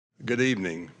Good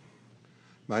evening.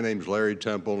 My name is Larry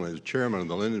Temple, and as chairman of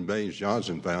the Lyndon Baines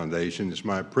Johnson Foundation, it's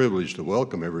my privilege to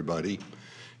welcome everybody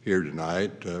here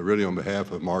tonight, really on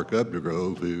behalf of Mark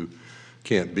Updegrove, who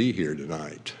can't be here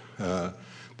tonight.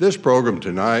 This program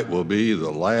tonight will be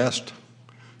the last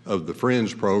of the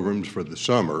Friends programs for the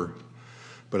summer,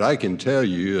 but I can tell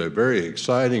you a very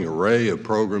exciting array of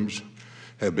programs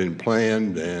have been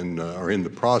planned and are in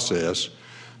the process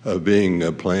of being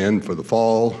planned for the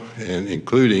fall, and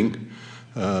including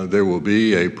there will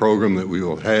be a program that we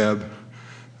will have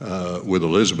with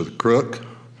Elizabeth Crook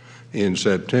in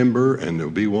September, and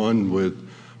there'll be one with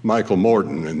Michael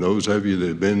Morton. And those of you that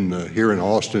have been here in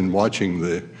Austin watching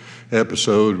the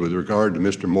episode with regard to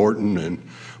Mr. Morton and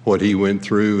what he went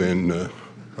through in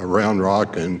Round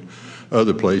Rock and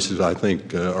other places, I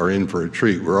think are in for a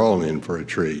treat. We're all in for a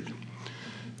treat.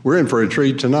 We're in for a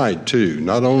treat tonight, too,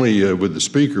 not only with the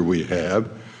speaker we have,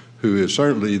 who is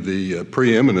certainly the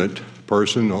preeminent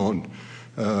person on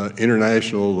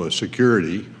international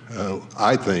security,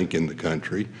 I think, in the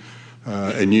country,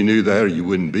 and you knew that or you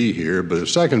wouldn't be here. But the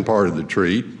second part of the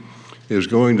treat is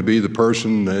going to be the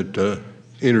person that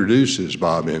introduces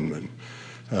Bob Inman,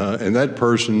 and that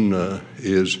person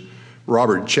is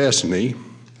Robert Chesney.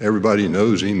 Everybody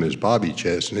knows him as Bobby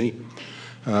Chesney.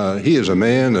 He is a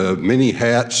man of many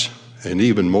hats and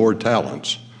even more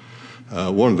talents,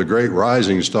 one of the great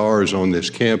rising stars on this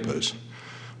campus.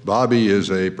 Bobby is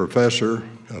a professor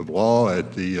of law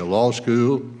at the law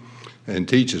school and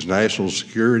teaches national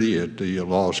security at the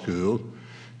law school.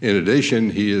 In addition,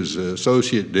 he is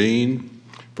associate dean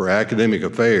for academic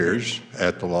affairs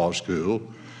at the law school.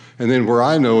 And then where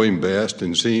I know him best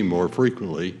and see him more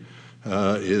frequently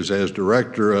is as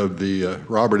director of the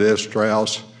Robert S.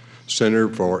 Strauss Center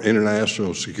for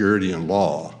International Security and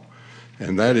Law.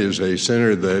 And that is a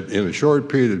center that in a short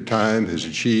period of time has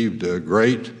achieved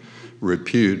great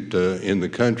repute in the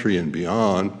country and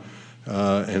beyond.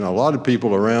 And a lot of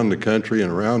people around the country and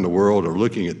around the world are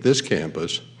looking at this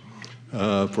campus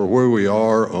for where we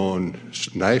are on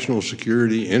national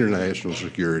security, international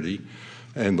security,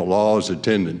 and the laws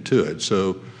attendant to it.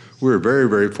 So we're very,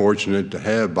 very fortunate to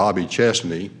have Bobby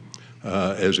Chesney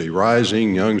as a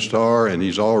rising young star, and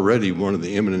he's already one of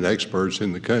the eminent experts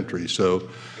in the country. So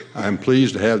I'm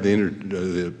pleased to have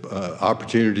the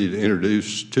opportunity to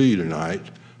introduce to you tonight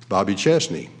Bobby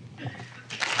Chesney.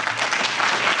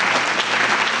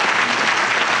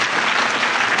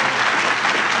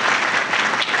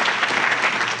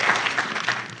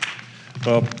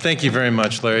 Well, thank you very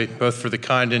much, Larry, both for the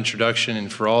kind introduction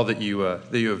and for all that you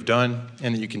have done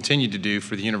and that you continue to do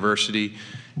for the university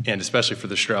and especially for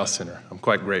the Strauss Center. I'm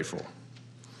quite grateful.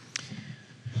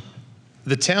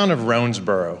 The town of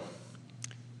Roansboro,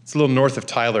 it's a little north of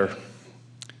Tyler.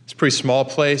 It's a pretty small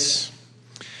place,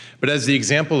 but as the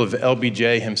example of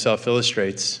LBJ himself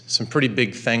illustrates, some pretty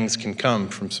big things can come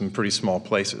from some pretty small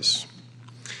places.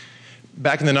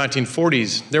 Back in the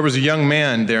 1940s, there was a young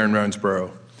man there in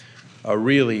Roansboro, a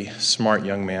really smart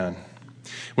young man.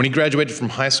 When he graduated from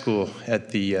high school at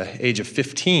the age of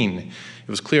 15, it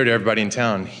was clear to everybody in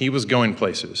town he was going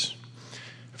places.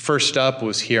 First up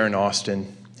was here in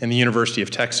Austin and the University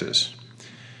of Texas.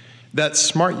 That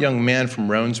smart young man from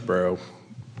Roansboro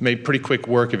made pretty quick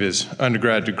work of his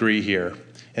undergrad degree here.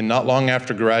 And not long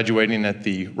after graduating at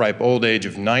the ripe old age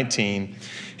of 19,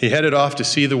 he headed off to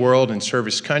see the world and serve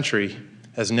his country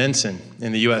as an ensign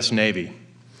in the U.S. Navy.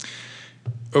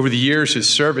 Over the years, his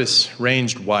service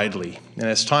ranged widely, and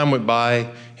as time went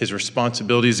by, his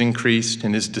responsibilities increased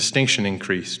and his distinction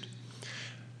increased.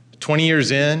 20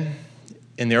 years in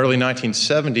the early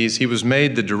 1970s, he was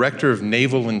made the Director of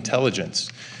Naval Intelligence.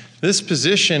 This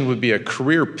position would be a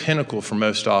career pinnacle for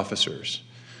most officers,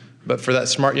 but for that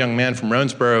smart young man from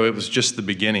Roansboro, it was just the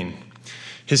beginning.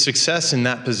 His success in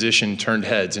that position turned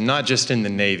heads, and not just in the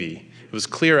Navy. It was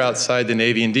clear outside the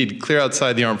Navy, indeed clear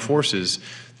outside the armed forces,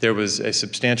 there was a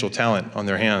substantial talent on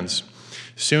their hands.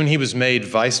 Soon he was made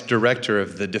vice director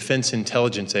of the Defense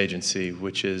Intelligence Agency,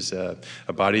 which is a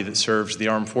body that serves the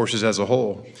armed forces as a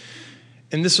whole.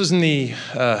 And this was in the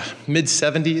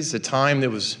mid-70s, a time that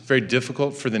was very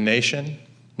difficult for the nation,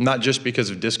 not just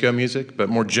because of disco music, but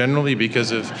more generally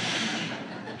because of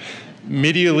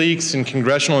media leaks and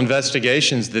congressional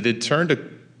investigations that had turned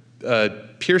a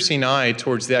piercing eye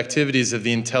towards the activities of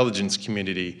the intelligence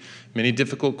community. Many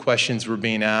difficult questions were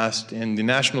being asked, and the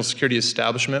national security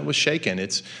establishment was shaken.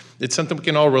 It's something we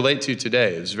can all relate to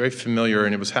today. It was very familiar,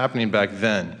 and it was happening back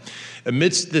then.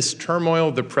 Amidst this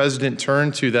turmoil, the president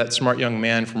turned to that smart young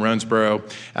man from Roansboro,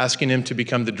 asking him to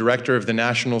become the director of the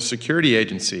National Security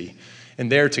Agency, and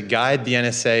there to guide the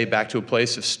NSA back to a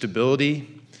place of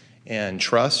stability and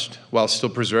trust while still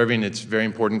preserving its very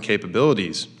important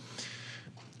capabilities.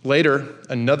 Later,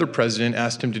 another president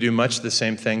asked him to do much the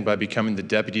same thing by becoming the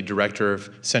Deputy Director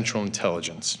of Central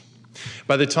Intelligence.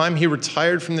 By the time he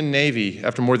retired from the Navy,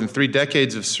 after more than 3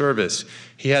 decades of service,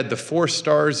 he had the 4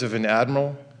 stars of an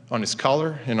Admiral on his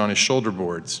collar and on his shoulder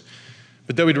boards.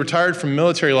 But though he'd retired from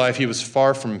military life, he was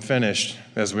far from finished,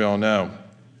 as we all know.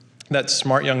 That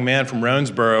smart young man from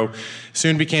Roansboro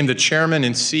soon became the chairman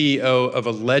and CEO of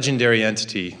a legendary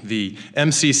entity, the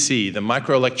MCC, the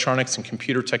Microelectronics and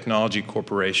Computer Technology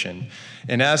Corporation.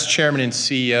 And as chairman and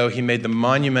CEO, he made the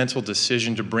monumental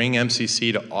decision to bring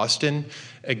MCC to Austin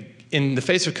in the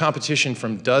face of competition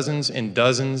from dozens and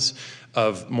dozens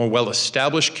of more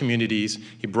well-established communities.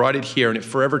 He brought it here, and it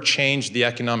forever changed the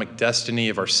economic destiny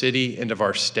of our city and of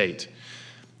our state.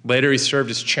 Later, he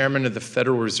served as chairman of the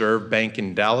Federal Reserve Bank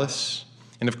in Dallas.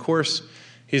 And of course,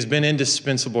 he's been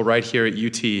indispensable right here at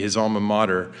UT, his alma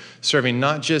mater, serving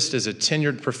not just as a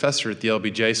tenured professor at the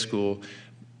LBJ School,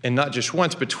 and not just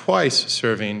once, but twice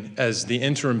serving as the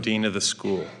interim dean of the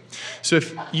school. So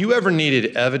if you ever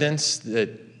needed evidence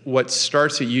that what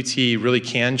starts at UT really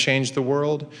can change the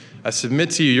world, I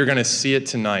submit to you, you're going to see it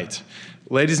tonight.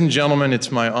 Ladies and gentlemen, it's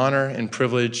my honor and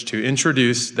privilege to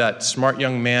introduce that smart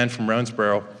young man from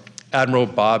Roansboro, Admiral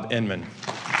Bob Inman.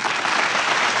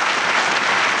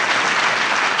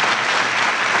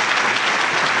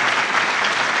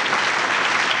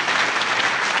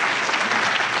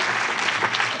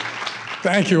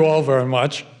 Thank you all very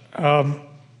much.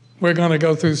 We're going to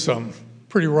go through some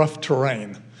pretty rough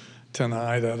terrain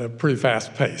tonight at a pretty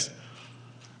fast pace.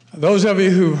 Those of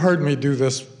you who've heard me do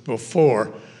this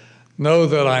before know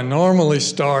that I normally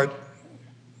start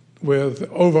with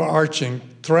overarching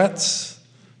threats,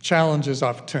 challenges,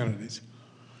 opportunities.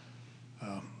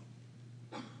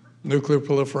 Nuclear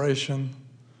proliferation,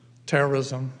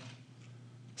 terrorism,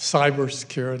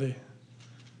 cybersecurity,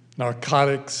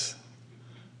 narcotics,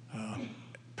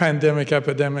 pandemic,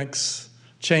 epidemics,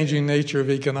 changing nature of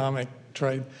economic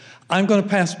trade. I'm going to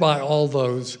pass by all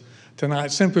those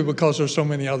tonight simply because there's so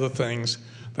many other things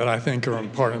that I think are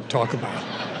important to talk about.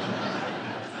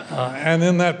 And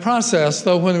in that process,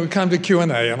 though, when we come to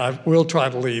Q&A, and I will try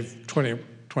to leave 20,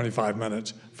 25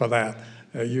 minutes for that,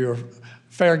 you're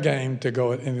fair game to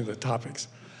go at any of the topics.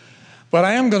 But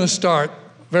I am going to start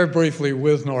very briefly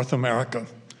with North America,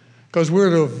 because we're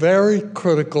at a very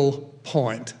critical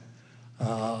point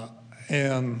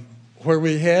in where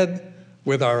we head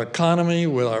with our economy,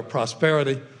 with our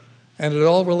prosperity, and it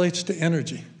all relates to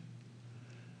energy.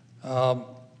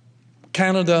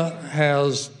 Canada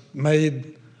has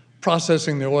made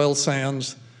processing the oil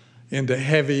sands into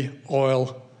heavy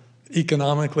oil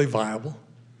economically viable.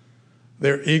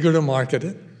 They're eager to market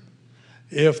it.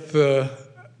 If the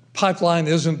pipeline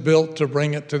isn't built to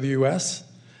bring it to the US,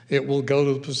 it will go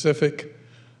to the Pacific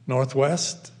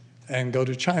Northwest and go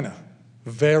to China.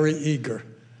 Very eager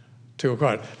to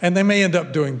acquire it. And they may end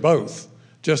up doing both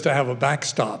just to have a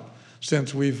backstop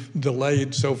since we've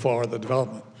delayed so far the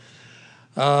development.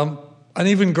 An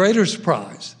even greater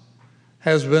surprise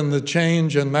has been the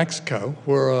change in Mexico,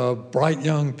 where a bright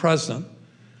young president,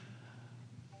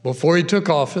 before he took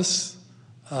office,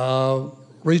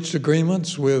 reached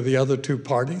agreements with the other 2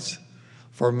 parties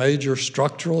for major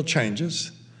structural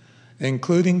changes,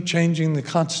 including changing the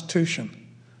Constitution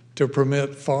to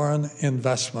permit foreign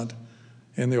investment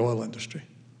in the oil industry.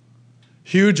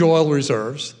 Huge oil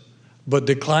reserves, but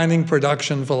declining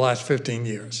production for the last 15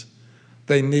 years.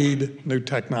 They need new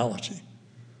technology.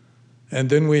 And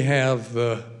then we have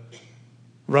the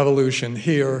revolution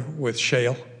here with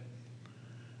shale.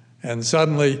 And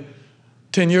suddenly,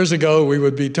 10 years ago, we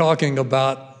would be talking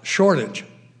about shortage.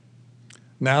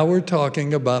 Now we're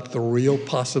talking about the real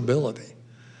possibility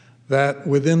that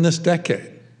within this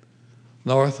decade,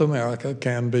 North America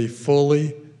can be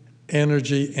fully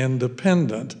energy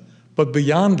independent, but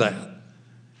beyond that,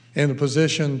 in a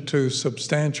position to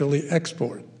substantially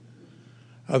export.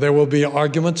 There will be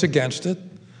arguments against it.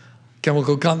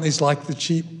 Chemical companies like the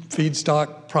cheap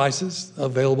feedstock prices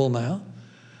available now.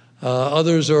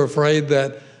 Others are afraid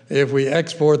that if we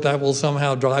export, that will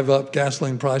somehow drive up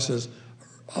gasoline prices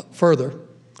further.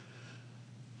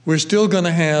 We're still going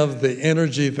to have the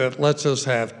energy that lets us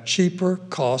have cheaper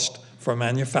cost for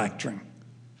manufacturing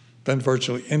than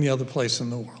virtually any other place in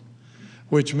the world,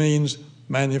 which means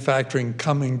manufacturing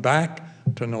coming back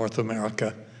to North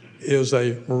America is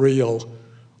a real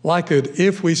likelihood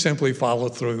if we simply follow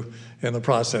through in the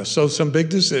process. So some big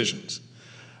decisions,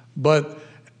 but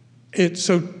it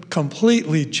so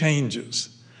completely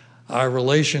changes our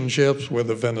relationships with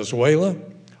Venezuela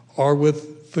or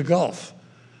with the Gulf.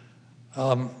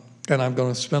 And I'm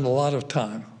going to spend a lot of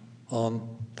time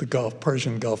on the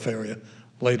Persian Gulf area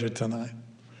later tonight.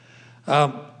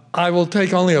 I will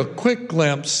take only a quick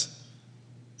glimpse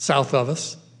south of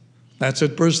us. That's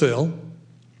at Brazil.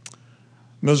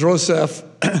 Ms. Rousseff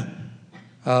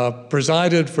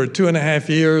presided for 2.5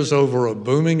 years over a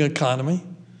booming economy.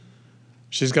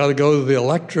 She's got to go to the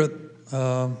electorate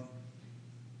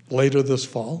later this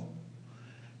fall.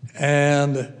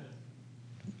 And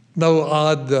no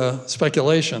odd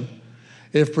speculation,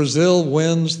 if Brazil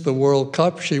wins the World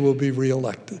Cup, she will be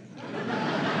reelected.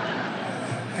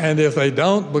 And if they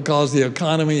don't, because the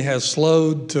economy has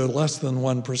slowed to less than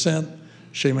 1%,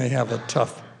 she may have a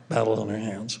tough battle on her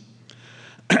hands.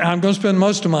 I'm going to spend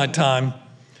most of my time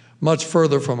much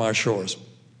further from our shores,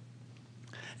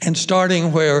 and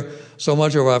starting where so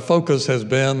much of our focus has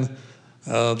been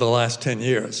the last 10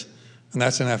 years, and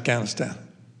that's in Afghanistan.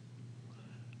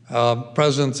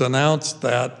 President's announced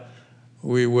that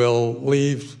we will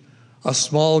leave a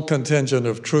small contingent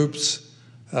of troops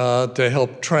to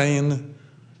help train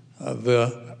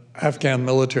the Afghan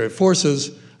military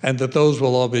forces, and that those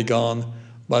will all be gone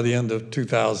by the end of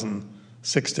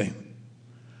 2016.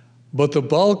 But the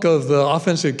bulk of the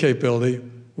offensive capability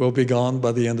will be gone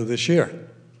by the end of this year.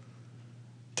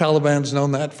 Taliban's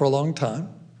known that for a long time.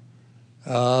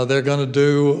 They're going to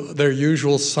do their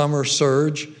usual summer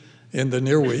surge in the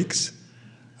near weeks.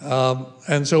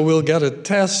 And so we'll get a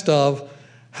test of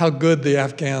how good the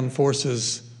Afghan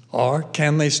forces are.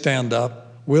 Can they stand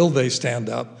up? Will they stand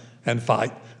up and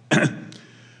fight?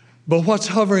 But what's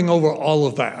hovering over all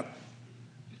of that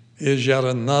is yet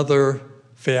another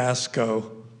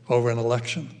fiasco over an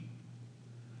election.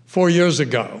 4 years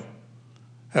ago,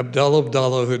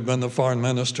 Abdullah, who'd been the foreign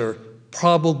minister,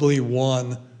 probably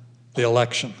won the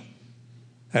election,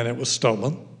 and it was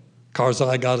stolen.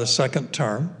 Karzai got a second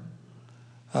term.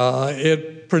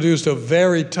 It produced a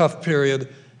very tough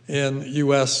period in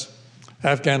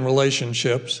U.S.-Afghan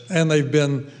relationships, and they've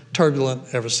been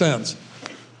turbulent ever since.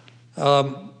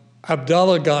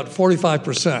 Abdullah got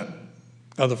 45%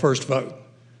 of the first vote,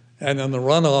 and in the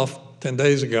runoff 10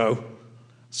 days ago,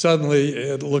 suddenly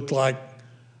it looked like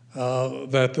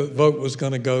that the vote was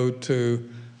going to go to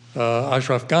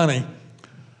Ashraf Ghani,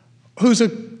 who's a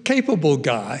capable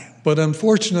guy, but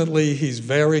unfortunately he's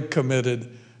very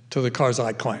committed to the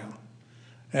Karzai clan.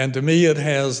 And to me it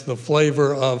has the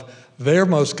flavor of their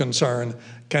most concern: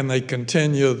 can they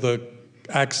continue the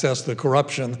access the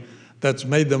corruption that's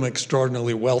made them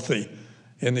extraordinarily wealthy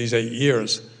in these 8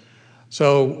 years.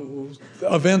 So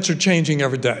events are changing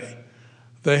every day.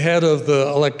 The head of the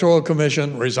Electoral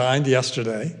Commission resigned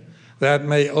yesterday. That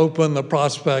may open the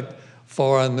prospect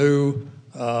for a new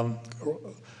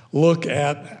look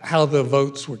at how the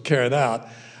votes were carried out.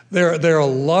 There are a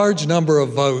large number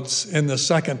of votes in the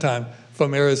second time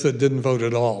from areas that didn't vote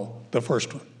at all, the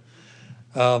first one.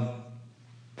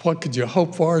 What could you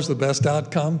hope for as the best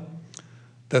outcome?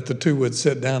 That the two would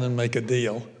sit down and make a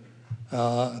deal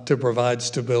to provide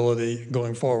stability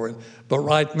going forward. But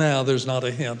right now, there's not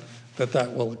a hint that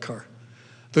that will occur.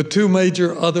 The two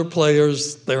major other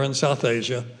players there in South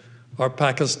Asia are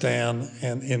Pakistan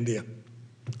and India.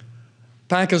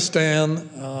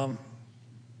 Pakistan,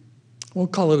 we'll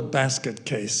call it a basket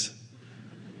case,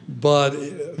 but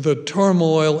the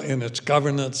turmoil in its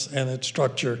governance and its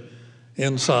structure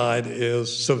inside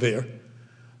is severe.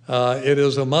 It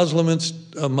is a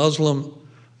Muslim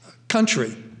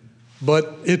country,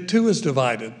 but it too is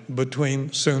divided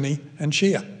between Sunni and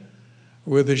Shia,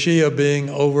 with the Shia being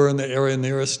over in the area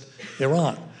nearest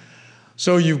Iran.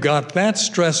 So you've got that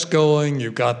stress going,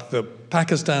 you've got the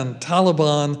Pakistan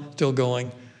Taliban still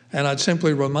going, and I'd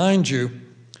simply remind you,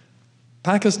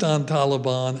 Pakistan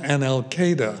Taliban and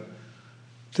Al-Qaeda,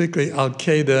 particularly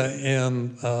Al-Qaeda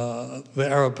in the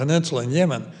Arab Peninsula in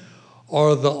Yemen,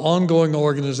 are the ongoing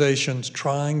organizations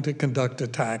trying to conduct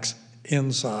attacks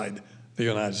inside the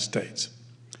United States.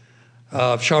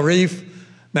 Sharif,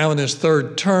 now in his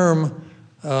third term,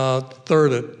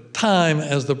 third time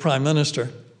as the prime minister,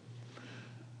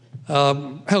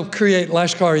 helped create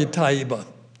Lashkar-e-Taiba,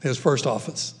 his first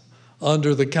office,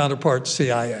 under the counterpart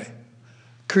CIA,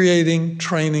 creating,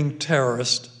 training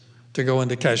terrorists to go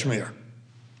into Kashmir.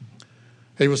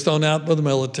 He was thrown out by the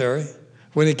military.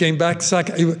 When he came back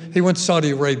second, he went to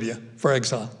Saudi Arabia for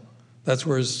exile. That's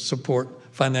where his support,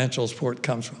 financial support,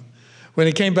 comes from. When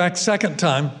he came back second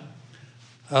time,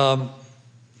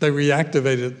 they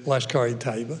reactivated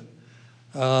Lashkar-e-Taiba,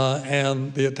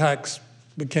 and the attacks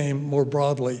became more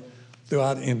broadly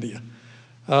throughout India.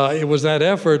 It was that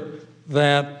effort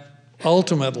that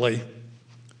ultimately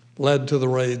led to the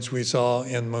raids we saw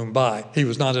in Mumbai. He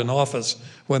was not in office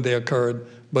when they occurred,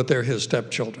 but they're his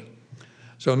stepchildren.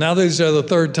 So now that he's there the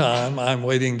third time, I'm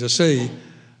waiting to see.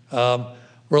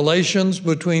 Relations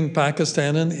between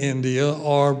Pakistan and India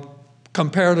are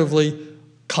comparatively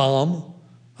calm,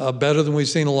 better than we've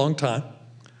seen in a long time,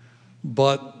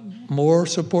 but more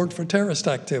support for terrorist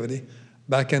activity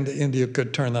back into India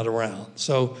could turn that around.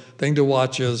 So thing to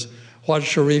watch is what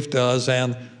Sharif does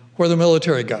and where the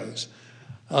military goes.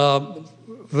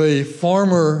 The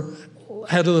former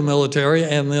head of the military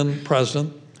and then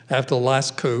president, after the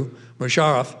last coup,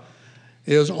 Musharraf,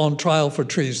 is on trial for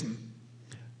treason.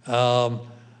 The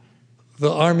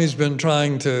Army's been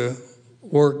trying to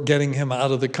work getting him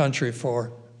out of the country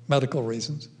for medical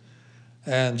reasons.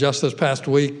 And just this past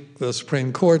week, the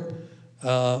Supreme Court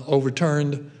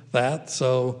overturned that.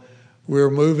 So we're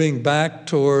moving back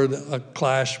toward a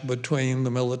clash between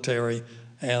the military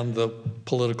and the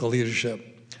political leadership.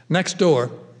 Next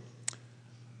door,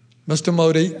 Mr.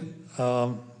 Modi,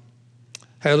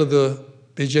 head of the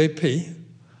BJP,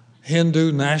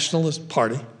 Hindu Nationalist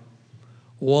Party,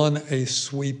 won a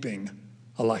sweeping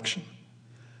election.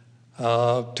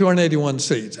 281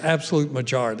 seats, absolute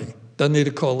majority, doesn't need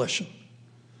a coalition.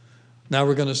 Now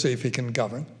we're going to see if he can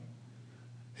govern.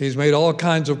 He's made all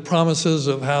kinds of promises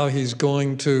of how he's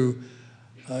going to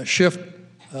shift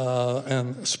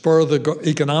and spur the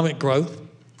economic growth.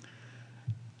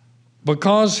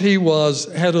 Because he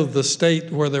was head of the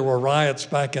state where there were riots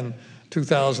back in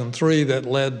 2003 that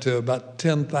led to about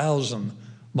 10,000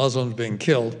 Muslims being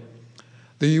killed,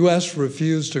 the U.S.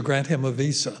 refused to grant him a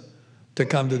visa to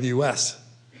come to the U.S.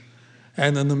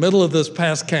 And in the middle of this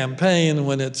past campaign,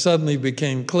 when it suddenly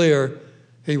became clear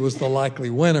he was the likely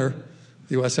winner,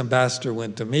 the U.S. ambassador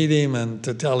went to meet him and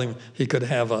to tell him he could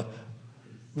have a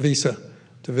visa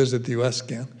to visit the U.S.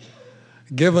 again.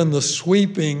 Given the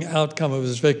sweeping outcome of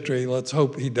his victory, let's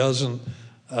hope he doesn't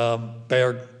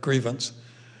bear grievance.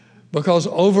 Because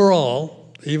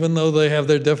overall, even though they have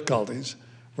their difficulties,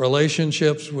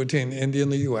 relationships between India and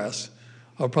the U.S.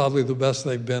 are probably the best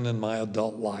they've been in my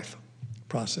adult life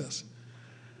process.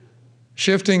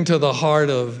 Shifting to the heart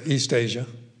of East Asia,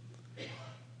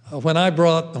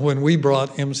 when we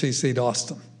brought MCC to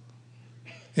Austin,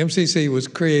 MCC was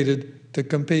created to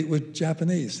compete with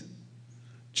Japanese.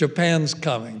 Japan's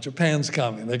coming.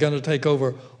 They're going to take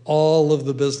over all of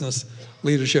the business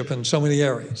leadership in so many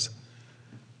areas.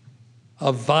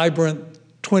 A vibrant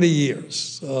 20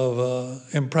 years of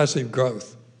impressive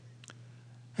growth.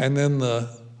 And then the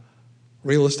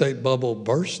real estate bubble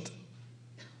burst,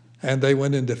 and they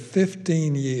went into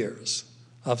 15 years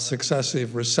of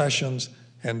successive recessions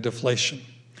and deflation.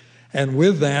 And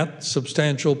with that,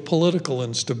 substantial political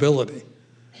instability.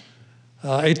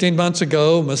 18 months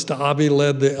ago, Mr. Abiy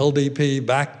led the LDP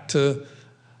back to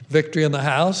victory in the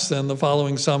House, and the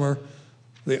following summer,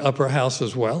 the upper house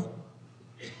as well.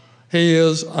 He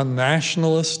is a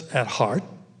nationalist at heart,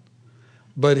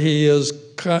 but he is,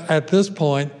 at this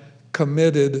point,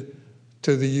 committed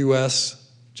to the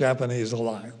U.S.-Japanese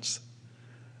alliance.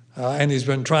 And he's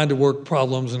been trying to work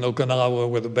problems in Okinawa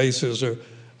where the bases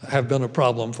have been a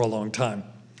problem for a long time.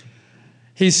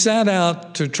 He set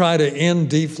out to try to end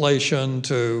deflation,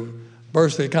 to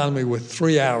burst the economy with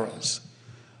 3 arrows.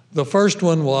 The first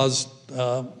one was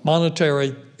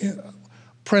monetary,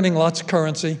 printing lots of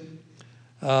currency,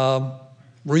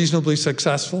 reasonably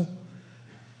successful.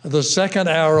 The second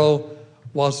arrow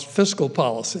was fiscal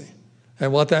policy.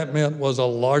 And what that meant was a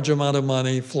large amount of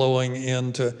money flowing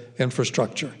into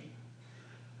infrastructure.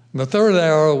 And the third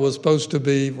arrow was supposed to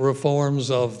be reforms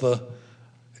of the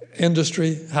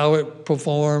industry, how it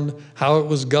performed, how it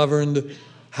was governed,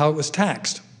 how it was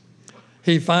taxed.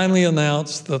 He finally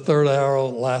announced the third arrow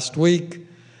last week.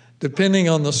 Depending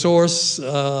on the source,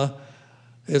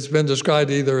 it's been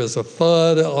described either as a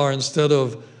thud or instead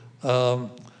of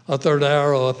a third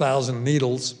arrow, 1,000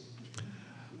 needles.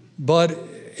 But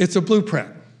it's a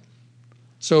blueprint.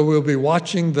 So we'll be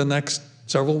watching the next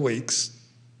several weeks,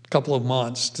 couple of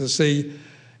months, to see.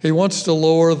 He wants to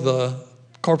lower the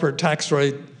corporate tax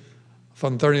rate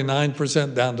from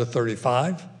 39% down to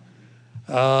 35%.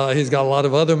 He's got a lot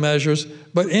of other measures.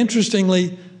 But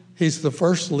interestingly, he's the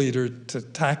first leader to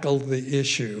tackle the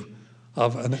issue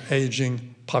of an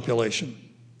aging population.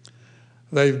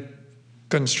 They've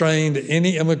constrained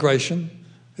any immigration.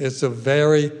 It's a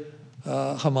very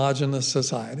homogenous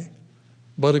society,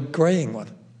 but a graying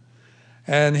one.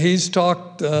 And he's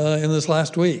talked in this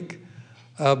last week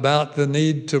about the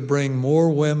need to bring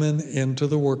more women into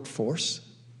the workforce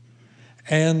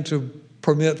and to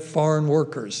permit foreign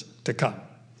workers to come.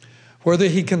 Whether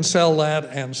he can sell that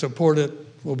and support it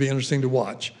will be interesting to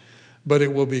watch. But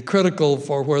it will be critical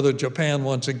for whether Japan,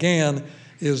 once again,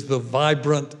 is the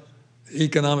vibrant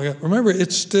economic. Remember,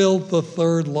 it's still the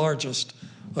third largest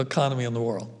economy in the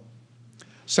world.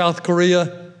 South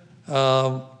Korea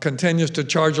continues to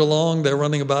charge along. They're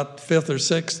running about 5th or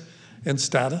 6th in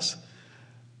status.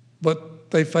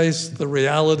 But they face the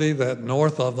reality that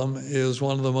north of them is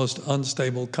one of the most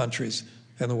unstable countries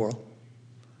in the world.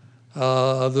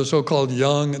 The so-called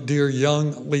dear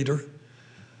young leader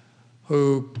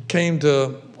who came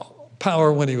to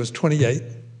power when he was 28.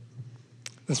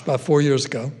 That's about 4 years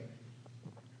ago.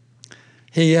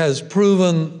 He has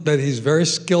proven that he's very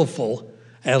skillful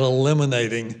at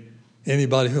eliminating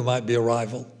anybody who might be a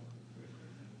rival.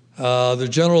 The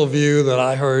general view that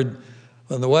I heard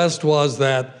in the West was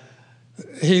that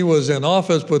he was in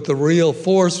office, but the real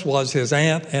force was his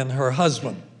aunt and her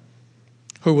husband,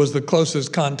 who was the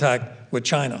closest contact with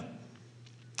China.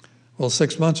 Well,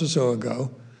 6 months or so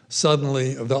ago,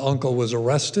 suddenly the uncle was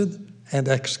arrested and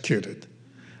executed,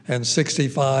 and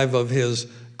 65 of his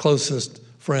closest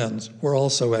friends were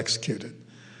also executed.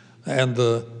 And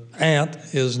the aunt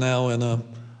is now in an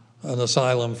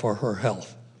asylum for her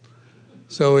health.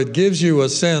 So it gives you a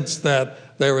sense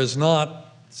that there is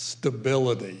not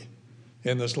stability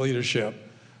in this leadership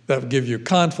that would give you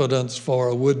confidence for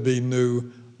a would-be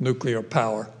new nuclear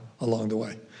power along the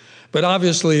way. But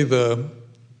obviously the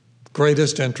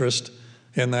greatest interest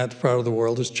in that part of the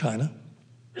world is China.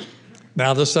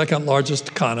 Now the second largest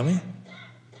economy.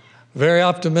 Very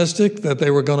optimistic that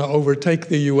they were going to overtake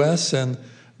the US and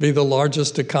be the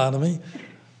largest economy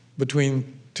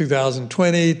between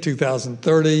 2020,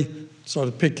 2030, sort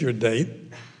of pick your date.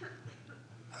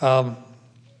 A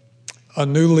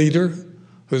new leader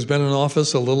who's been in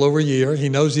office a little over a year. He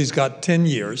knows he's got 10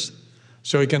 years,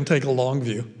 so he can take a long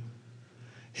view.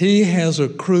 She has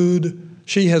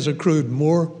accrued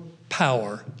more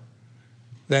power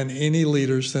than any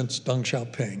leader since Deng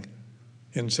Xiaoping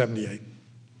in '78.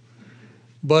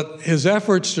 But his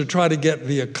efforts to try to get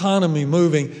the economy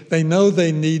moving, they know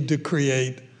they need to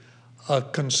create a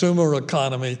consumer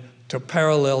economy to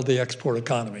parallel the export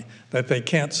economy, that they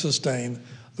can't sustain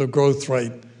the growth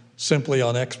rate simply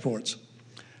on exports.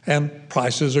 And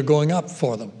prices are going up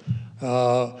for them.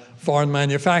 Foreign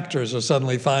manufacturers are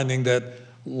suddenly finding that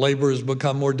labor has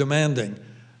become more demanding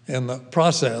in the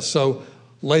process. So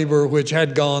labor which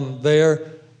had gone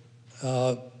there,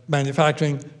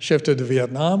 manufacturing shifted to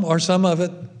Vietnam, or some of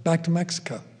it back to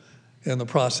Mexico in the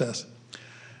process.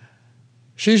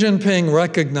 Xi Jinping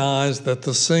recognized that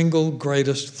the single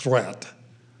greatest threat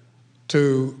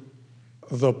to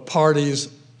the party's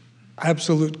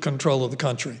absolute control of the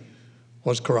country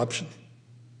was corruption.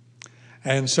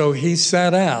 And so he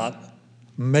set out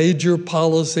major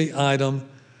policy item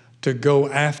to go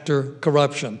after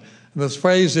corruption. And this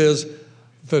phrase is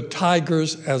the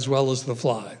tigers as well as the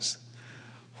flies.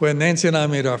 When Nancy and I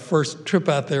made our first trip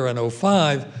out there in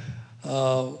 '05,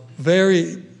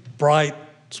 very bright,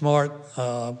 smart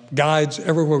guides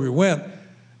everywhere we went,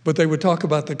 but they would talk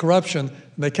about the corruption,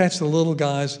 and they catch the little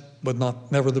guys, but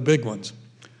never the big ones.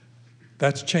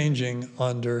 That's changing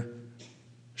under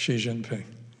Xi Jinping.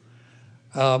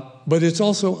 But it's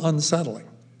also unsettling,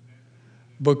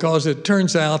 because it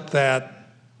turns out that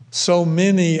so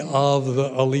many of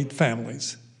the elite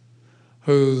families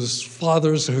whose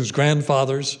fathers, whose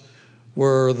grandfathers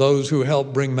were those who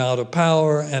helped bring Mao to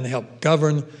power and helped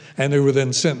govern, and who were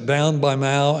then sent down by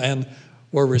Mao and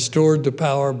were restored to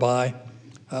power by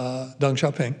Deng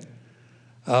Xiaoping.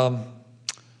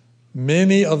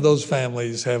 Many of those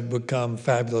families have become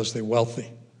fabulously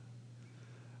wealthy.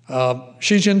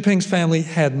 Xi Jinping's family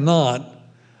had not,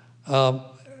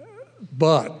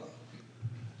 but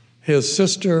his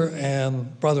sister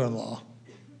and brother-in-law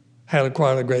had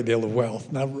acquired a great deal of wealth.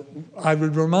 Now, I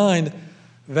would remind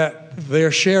that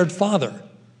their shared father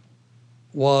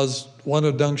was one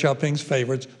of Deng Xiaoping's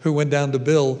favorites, who went down to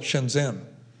build Shenzhen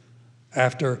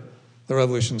after the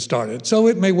revolution started. So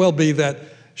it may well be that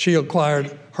she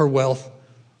acquired her wealth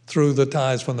through the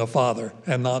ties from the father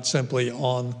and not simply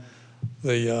on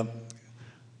the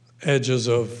edges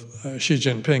of Xi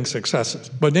Jinping's successes.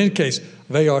 But in any case,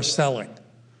 they are selling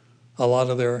a lot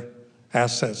of their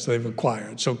assets they've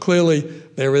acquired. So clearly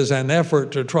there is an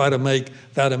effort to try to make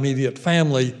that immediate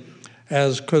family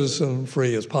as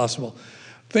criticism-free as possible.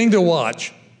 Thing to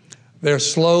watch, they're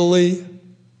slowly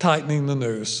tightening the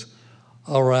noose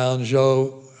around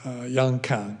Zhou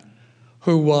Yongkang,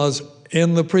 who was,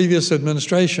 in the previous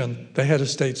administration, the head of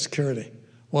state security,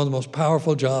 one of the most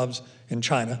powerful jobs in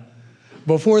China.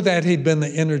 Before that, he'd been the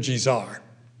energy czar.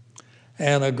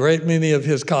 And a great many of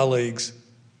his colleagues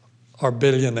are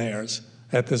billionaires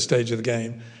at this stage of the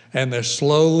game. And they're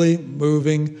slowly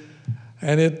moving,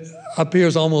 and it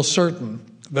appears almost certain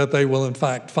that they will, in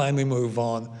fact, finally move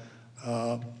on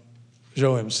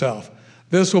Zhou himself.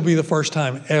 This will be the first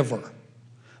time ever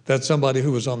that somebody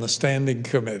who was on the standing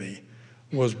committee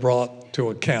was brought to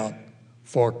account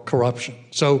for corruption.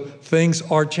 So things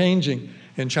are changing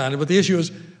in China, but the issue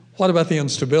is, what about the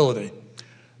instability?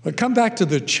 But come back to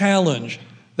the challenge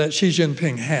that Xi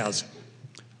Jinping has.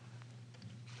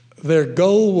 Their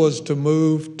goal was to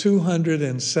move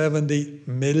 270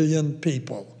 million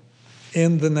people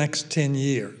in the next 10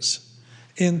 years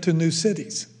into new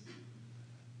cities.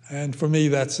 And for me,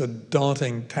 that's a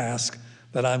daunting task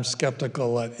that I'm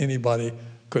skeptical that anybody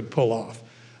could pull off.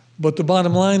 But the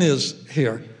bottom line is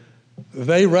here,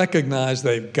 they recognize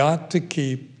they've got to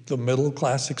keep the middle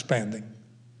class expanding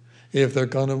if they're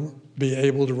going to be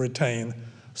able to retain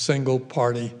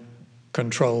single-party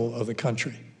control of the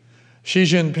country. Xi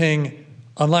Jinping,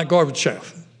 unlike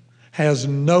Gorbachev, has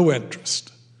no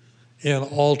interest in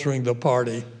altering the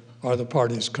party or the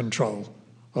party's control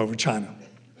over China.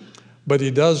 But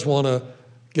he does want to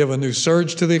give a new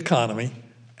surge to the economy,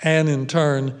 and in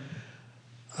turn,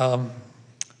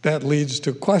 that leads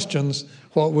to questions: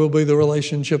 what will be the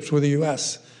relationships with the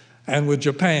US and with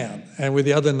Japan and with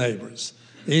the other neighbors?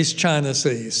 East China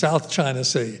Sea, South China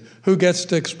Sea, who gets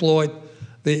to exploit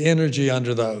the energy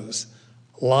under those?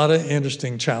 A lot of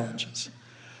interesting challenges.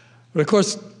 But of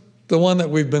course, the one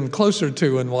that we've been closer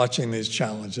to in watching these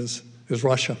challenges is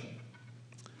Russia.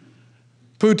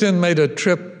 Putin made a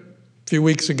trip a few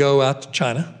weeks ago out to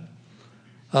China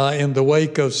in the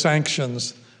wake of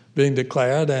sanctions being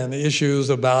declared and issues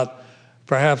about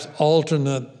perhaps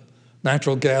alternate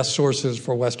natural gas sources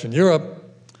for Western Europe.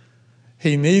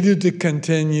 He needed to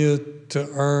continue to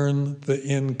earn the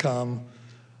income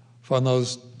from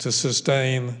those to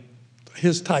sustain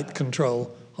his tight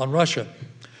control on Russia.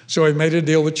 So he made a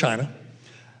deal with China.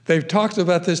 They've talked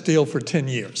about this deal for 10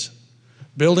 years,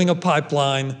 building a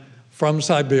pipeline from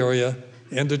Siberia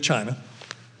into China.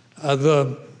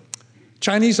 The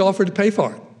Chinese offered to pay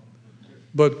for it,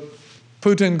 but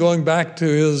Putin, going back to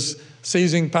his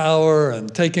seizing power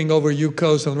and taking over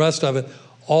Yukos and the rest of it,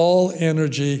 all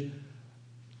energy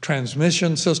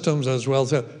transmission systems as well as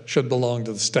that should belong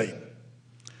to the state.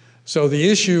 So the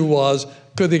issue was,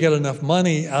 could they get enough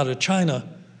money out of China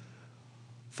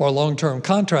for long-term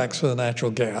contracts for the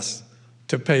natural gas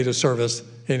to pay to service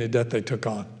any debt they took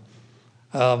on?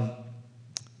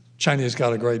 Chinese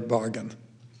got a great bargain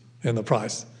in the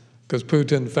price because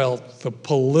Putin felt the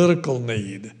political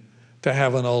need to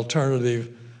have an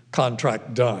alternative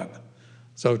contract done.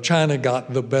 So China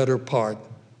got the better part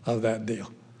of that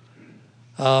deal.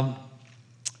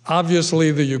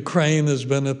 Obviously, the Ukraine has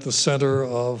been at the center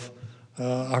of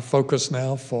our focus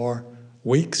now for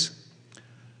weeks.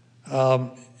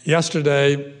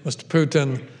 Yesterday, Mr.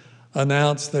 Putin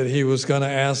announced that he was going to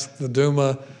ask the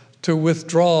Duma to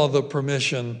withdraw the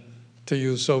permission to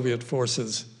use Soviet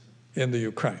forces in the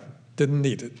Ukraine. Didn't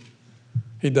need it.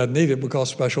 He doesn't need it because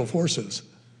special forces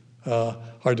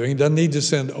are doing. He doesn't need to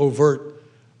send overt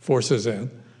forces in.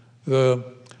 The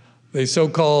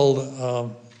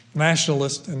so-called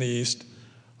nationalists in the East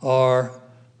are,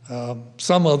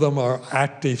 some of them are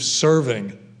active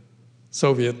serving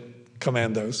Soviet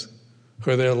commandos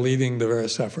who are there leading the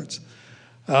various efforts.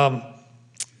 The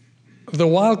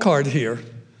wild card here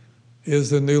is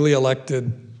the newly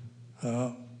elected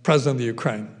president of the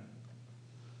Ukraine.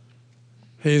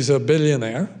 He's a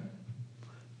billionaire,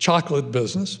 chocolate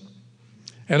business,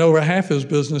 and over half his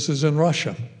business is in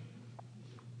Russia.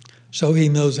 So he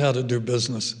knows how to do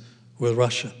business with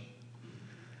Russia.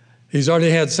 He's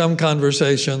already had some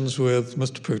conversations with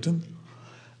Mr. Putin.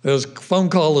 There's a phone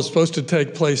call that's supposed to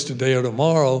take place today or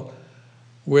tomorrow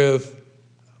with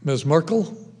Ms.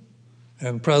 Merkel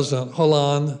and President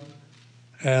Hollande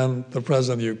and the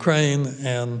President of Ukraine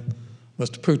and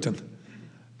Mr. Putin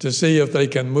to see if they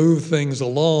can move things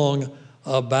along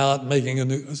about making a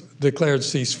new declared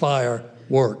ceasefire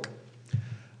work.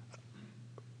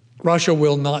 Russia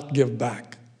will not give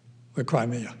back the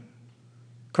Crimea.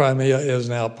 Crimea is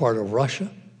now part of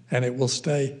Russia, and it will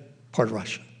stay part of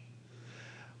Russia.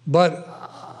 But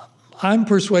I'm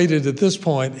persuaded at this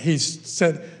point, he's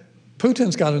said,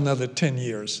 Putin's got another 10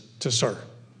 years to serve.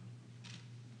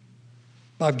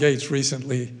 Bob Gates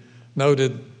recently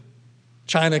noted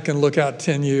China can look out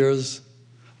 10 years,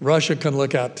 Russia can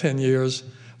look out 10 years.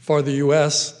 For the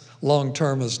US, long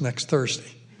term is next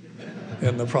Thursday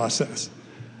in the process.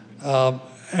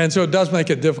 And so it does make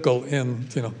it difficult in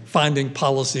finding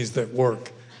policies that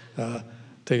work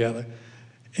together.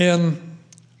 In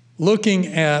looking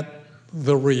at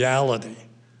the reality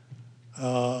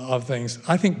of things,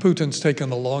 I think Putin's taken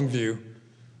the long view.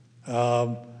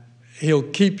 He'll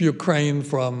keep Ukraine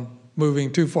from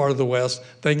moving too far to the west.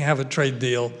 They can have a trade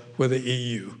deal with the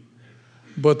EU.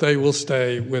 but they will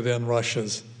stay within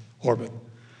Russia's orbit.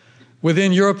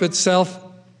 Within Europe itself,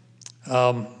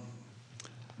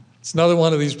 it's another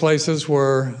one of these places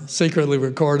where secretly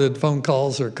recorded phone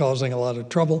calls are causing a lot of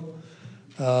trouble.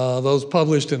 Those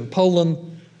published in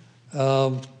Poland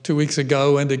 2 weeks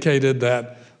ago indicated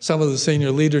that some of the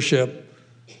senior leadership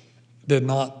did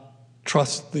not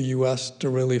trust the U.S. to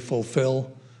really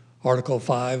fulfill Article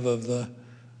 5 of the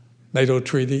NATO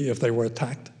treaty if they were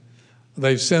attacked.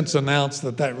 They've since announced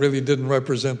that that really didn't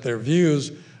represent their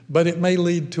views, but it may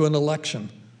lead to an election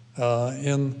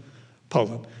in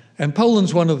Poland. And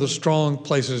Poland's one of the strong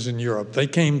places in Europe. They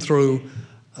came through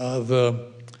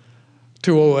the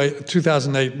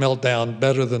 2008 meltdown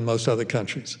better than most other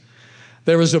countries.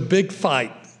 There was a big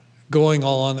fight going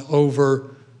on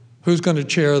over who's going to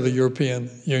chair the European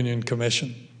Union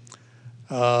Commission.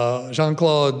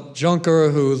 Jean-Claude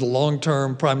Juncker, who is a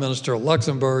long-term Prime Minister of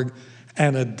Luxembourg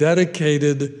and a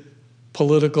dedicated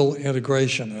political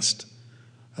integrationist,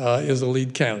 is the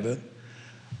lead candidate.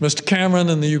 Mr. Cameron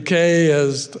in the UK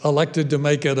has elected to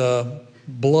make it a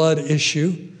blood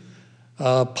issue,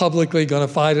 publicly going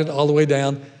to fight it all the way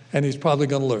down, and he's probably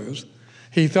going to lose.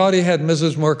 He thought he had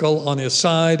Mrs. Merkel on his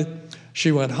side.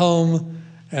 She went home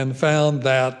and found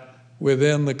that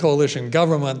within the coalition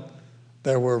government,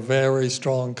 there were very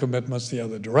strong commitments the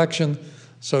other direction.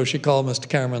 So she called Mr.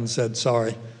 Cameron and said,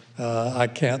 sorry, I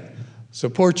can't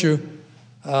support you.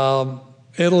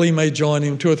 Italy may join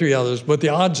him, 2 or 3 others, but the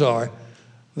odds are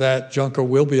that Juncker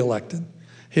will be elected.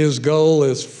 His goal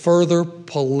is further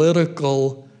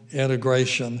political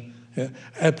integration.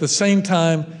 At the same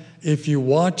time, if you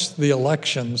watch the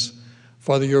elections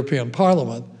for the European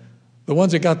Parliament, the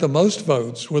ones that got the most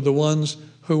votes were the ones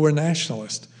who were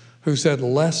nationalist, who said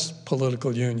less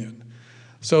political union.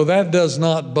 So that does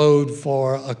not bode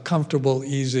for a comfortable,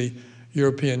 easy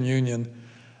European Union.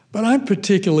 But I'm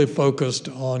particularly focused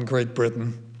on Great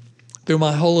Britain. Through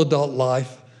my whole adult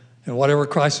life, and whatever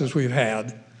crisis we've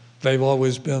had, they've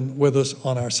always been with us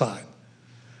on our side.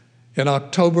 In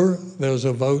October, there's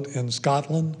a vote in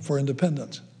Scotland for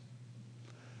independence.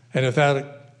 And if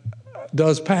that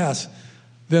does pass,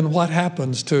 then what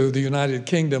happens to the United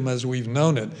Kingdom as we've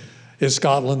known it? Is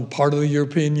Scotland part of the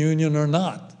European Union or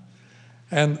not?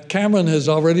 And Cameron has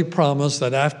already promised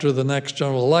that after the next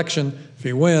general election, if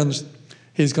he wins,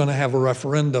 he's going to have a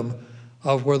referendum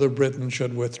of whether Britain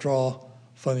should withdraw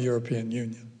from the European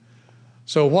Union.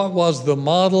 So what was the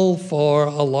model for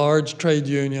a large trade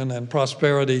union and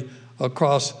prosperity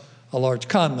across a large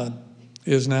continent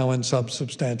is now in some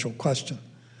substantial question.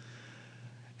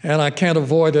 And I can't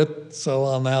avoid it, so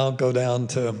I'll now go down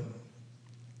to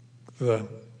the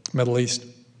Middle East.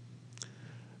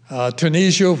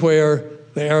 Tunisia, where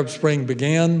the Arab Spring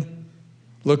began,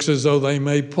 looks as though they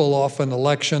may pull off an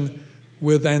election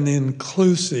with an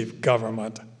inclusive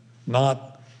government,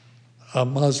 not a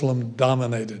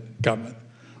Muslim-dominated government.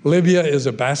 Libya is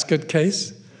a basket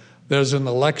case. There's an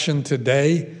election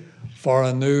today for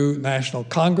a new national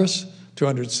Congress,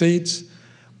 200 seats.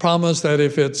 Promise that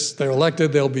if they're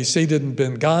elected, they'll be seated in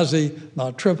Benghazi,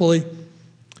 not Tripoli.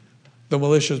 The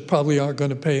militias probably aren't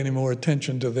going to pay any more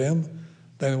attention to them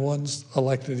than the ones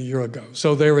elected a year ago.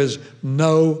 So there is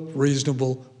no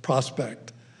reasonable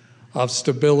prospect of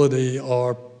stability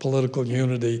or political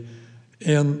unity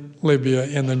in Libya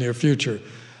in the near future.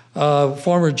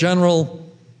 Former general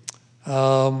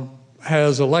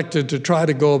has elected to try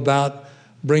to go about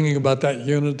bringing about that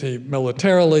unity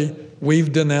militarily.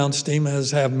 We've denounced him,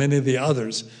 as have many of the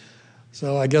others.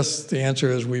 So I guess the answer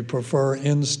is we prefer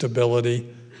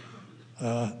instability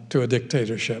to a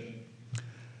dictatorship.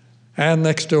 And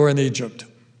next door in Egypt,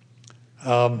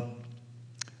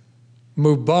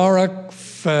 Mubarak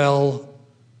fell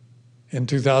in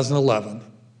 2011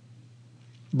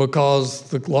 because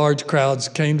the large crowds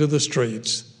came to the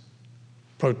streets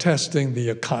protesting the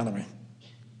economy.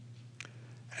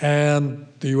 And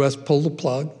the U.S. pulled the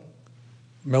plug,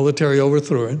 military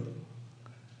overthrew him,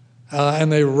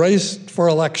 and they raced for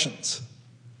elections.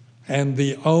 And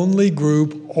the only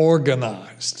group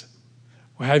organized,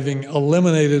 having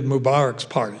eliminated Mubarak's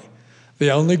party,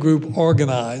 the only group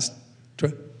organized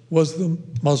was the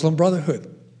Muslim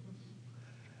Brotherhood.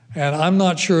 And I'm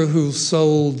not sure who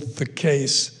sold the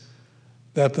case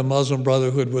that the Muslim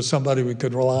Brotherhood was somebody we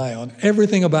could rely on.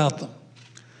 Everything about them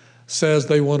says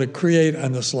they want to create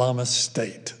an Islamist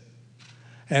state.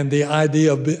 And the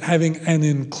idea of having an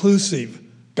inclusive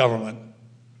government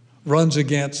runs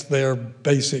against their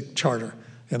basic charter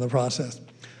in the process.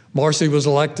 Morsi was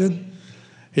elected.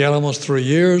 He had almost 3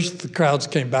 years. The crowds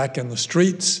came back in the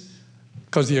streets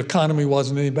because the economy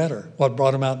wasn't any better, what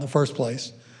brought him out in the first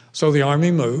place. So the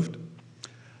army moved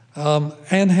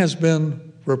and has been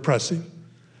repressive.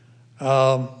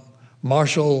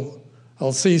 Marshal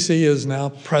el-Sisi is now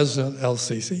President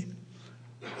el-Sisi,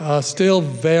 still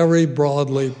very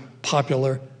broadly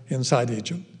popular inside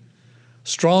Egypt,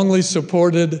 strongly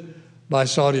supported by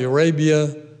Saudi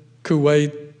Arabia,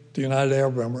 Kuwait, the United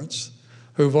Arab Emirates,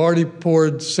 who've already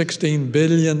poured $16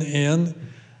 billion in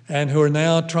and who are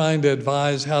now trying to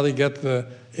advise how to get the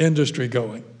industry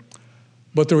going.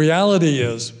 But the reality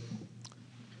is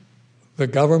the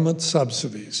government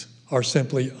subsidies are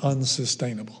simply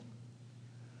unsustainable.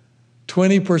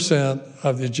 20%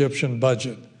 of the Egyptian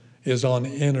budget is on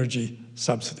energy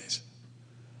subsidies.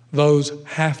 Those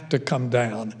have to come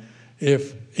down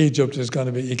if Egypt is going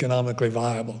to be economically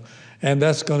viable. And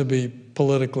that's going to be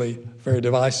politically very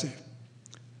divisive.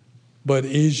 But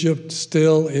Egypt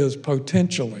still is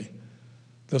potentially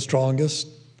the strongest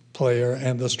player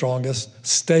and the strongest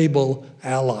stable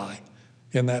ally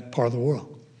in that part of the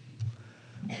world.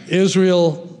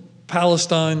 Israel,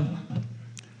 Palestine,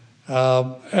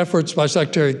 efforts by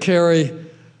Secretary Kerry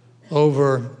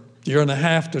over a year and a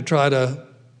half to try to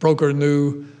broker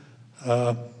new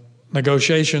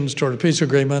negotiations toward a peace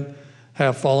agreement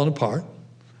have fallen apart.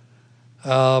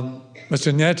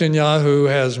 Mr. Netanyahu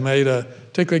has made a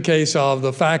particular case of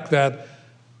the fact that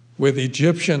with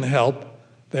Egyptian help,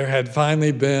 there had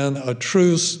finally been a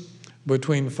truce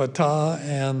between Fatah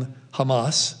and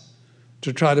Hamas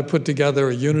to try to put together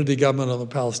a unity government on the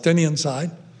Palestinian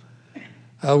side.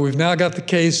 We've now got the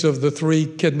case of the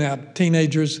 3 kidnapped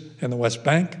teenagers in the West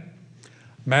Bank.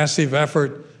 Massive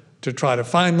effort to try to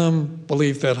find them,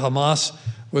 belief that Hamas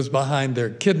was behind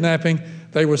their kidnapping.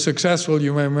 They were successful.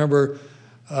 You may remember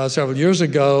several years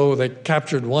ago, they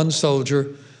captured 1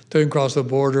 soldier, took him across the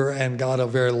border, and got a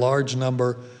very large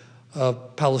number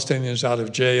of Palestinians out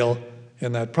of jail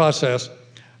in that process.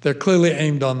 They're clearly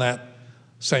aimed on that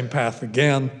same path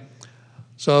again.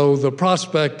 So the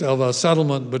prospect of a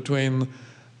settlement between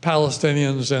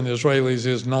Palestinians and Israelis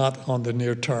is not on the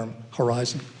near-term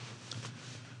horizon.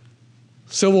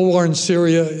 Civil war in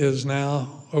Syria is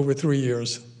now over 3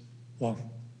 years long.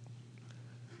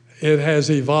 It has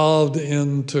evolved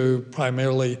into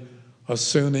primarily a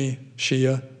Sunni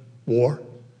Shia war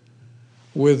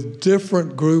with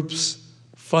different groups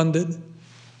funded,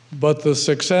 but the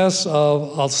success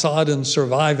of Assad in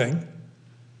surviving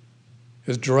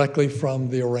is directly from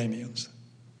the Iranians.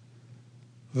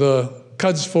 The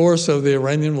Quds force of the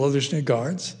Iranian Revolutionary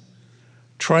Guards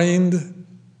trained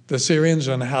the Syrians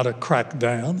on how to crack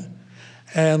down,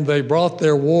 and they brought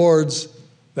their wards,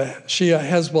 the Shia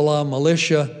Hezbollah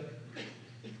militia,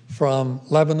 from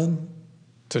Lebanon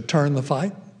to turn the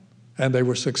fight, and they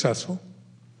were successful.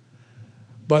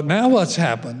 But now what's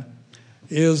happened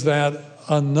is that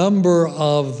a number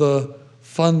of the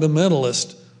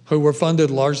fundamentalists who were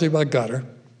funded largely by Qatar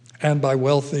and by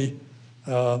wealthy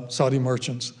Saudi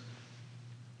merchants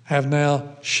have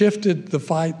now shifted the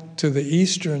fight to the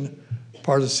eastern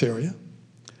part of Syria.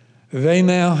 They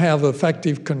now have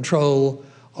effective control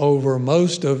over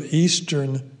most of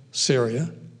eastern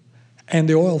Syria and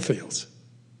the oil fields.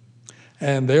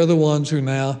 And they're the ones who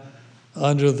now,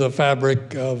 under the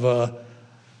fabric of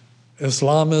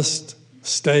Islamist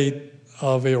state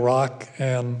of Iraq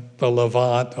and the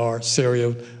Levant or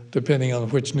Syria, depending on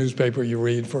which newspaper you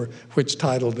read for which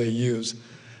title they use.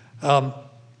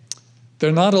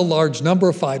 They're not a large number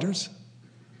of fighters,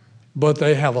 but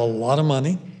they have a lot of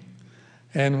money.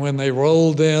 And when they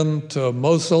rolled into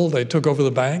Mosul, they took over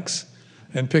the banks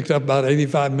and picked up about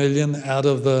 85 million out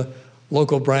of the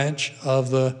local branch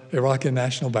of the Iraqi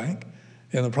National Bank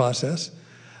in the process.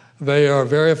 They are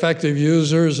very effective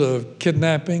users of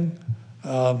kidnapping,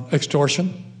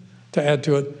 extortion, to add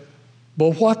to it.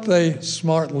 But what they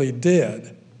smartly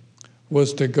did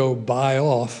was to go buy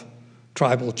off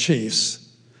tribal chiefs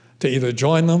to either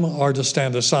join them or to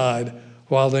stand aside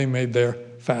while they made their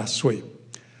fast sweep.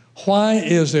 Why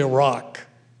is Iraq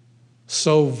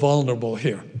so vulnerable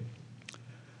here?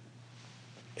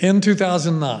 In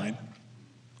 2009,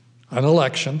 an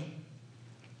election,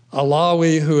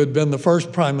 Alawi, who had been the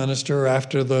first prime minister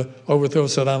after the overthrow of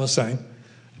Saddam Hussein,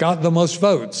 got the most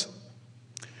votes.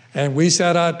 And we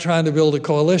set out trying to build a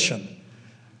coalition.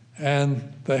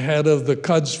 And the head of the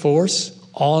Quds force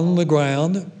on the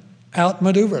ground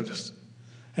outmaneuvered us.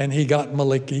 And he got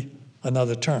Maliki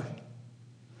another term.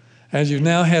 As you've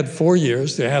now had 4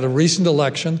 years, they had a recent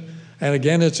election, and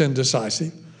again, it's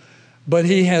indecisive. But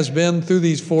he has been, through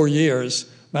these 4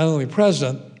 years, not only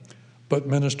president, but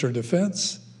Minister of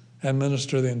Defense and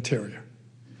Minister of the Interior.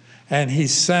 And he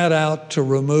set out to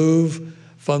remove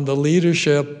from the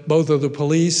leadership, both of the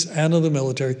police and of the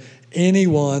military,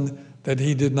 anyone that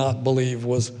he did not believe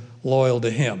was loyal to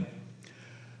him.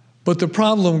 But the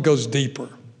problem goes deeper.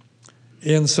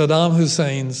 In Saddam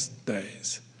Hussein's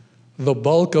days, the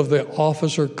bulk of the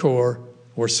officer corps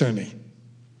were Sunni,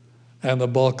 and the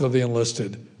bulk of the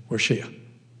enlisted were Shia.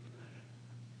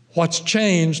 What's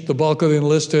changed, the bulk of the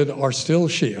enlisted are still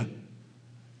Shia,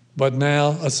 but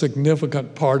now a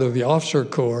significant part of the officer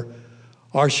corps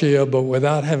are Shia, but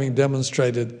without having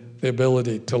demonstrated the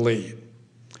ability to lead.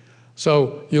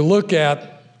 So you look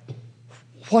at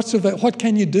what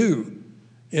can you do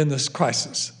in this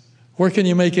crisis? Where can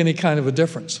you make any kind of a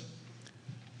difference?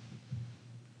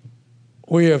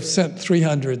 We have sent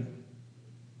 300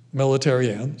 military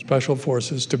in, special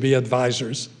forces, to be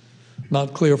advisors.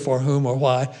 Not clear for whom or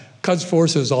why. Quds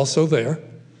Force is also there.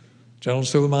 General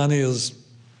Soleimani is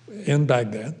in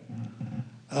Baghdad.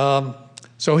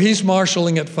 So he's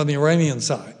marshaling it from the Iranian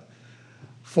side.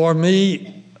 For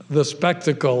me, the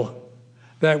spectacle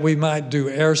that we might do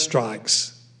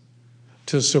airstrikes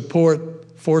to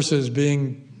support forces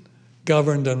being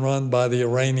governed and run by the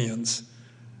Iranians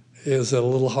is a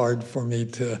little hard for me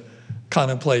to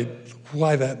contemplate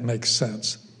why that makes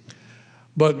sense.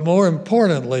 But more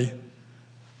importantly,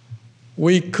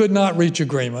 we could not reach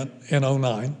agreement in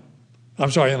 11,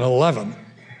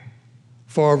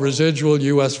 for a residual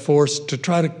U.S. force to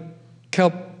try to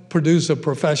help produce a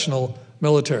professional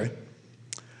military.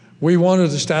 We wanted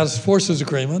a status forces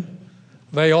agreement.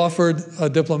 They offered a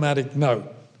diplomatic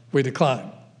note. We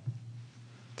declined.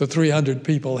 The 300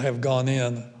 people have gone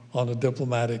in on a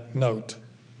diplomatic note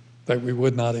that we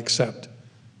would not accept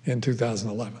in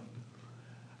 2011.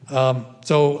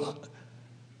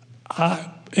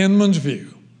 Inman's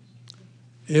view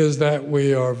is that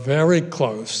we are very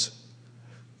close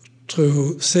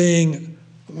to seeing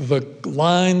the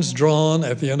lines drawn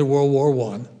at the end of World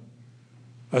War I,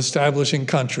 establishing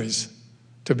countries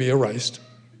to be erased,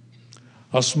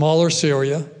 a smaller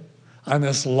Syria, an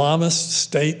Islamist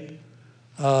state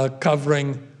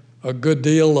covering a good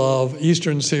deal of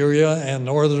eastern Syria and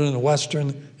northern and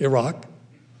western Iraq.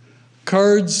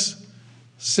 Kurds,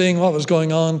 seeing what was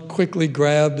going on, quickly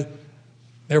grabbed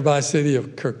nearby city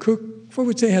of Kirkuk, for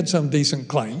which they had some decent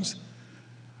claims.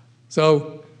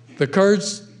 So the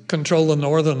Kurds control the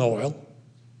northern oil.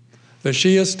 The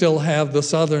Shias still have the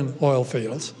southern oil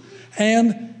fields.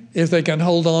 And if they can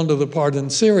hold on to the part in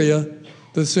Syria,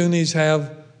 the Sunnis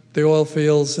have the oil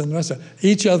fields and the rest of it.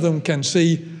 Each of them can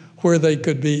see where they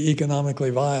could be economically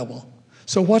viable.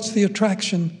 So what's the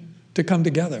attraction to come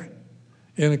together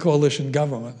in a coalition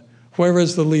government? Where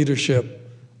is the leadership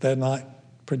that might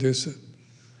produce it?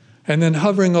 And then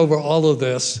hovering over all of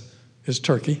this is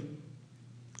Turkey.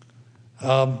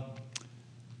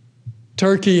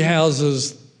 Turkey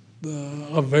houses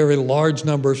a very large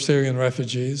number of Syrian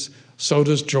refugees. So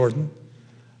does Jordan.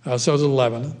 So does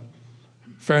Lebanon.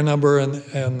 Fair number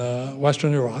in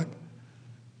western Iraq.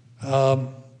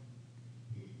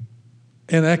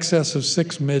 In excess of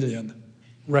 6 million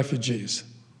refugees.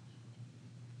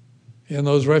 In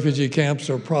those refugee camps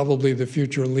are probably the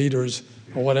future leaders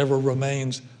or whatever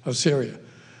remains of Syria.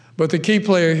 But the key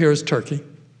player here is Turkey.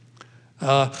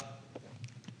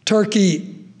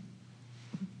 Turkey,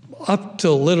 up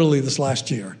till literally this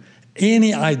last year,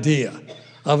 any idea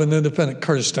of an independent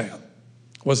Kurdistan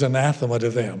was anathema to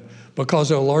them because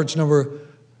there are a large number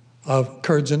of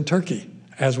Kurds in Turkey,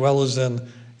 as well as in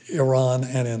Iran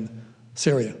and in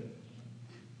Syria.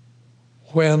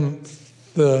 When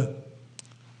the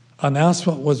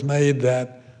announcement was made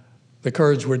that the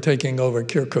Kurds were taking over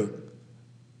Kirkuk,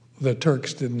 the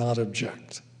Turks did not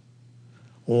object.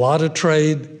 A lot of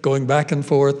trade going back and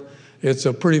forth. It's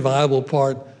a pretty viable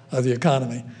part of the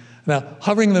economy. Now,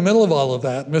 hovering in the middle of all of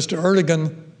that, Mr.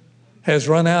 Erdogan has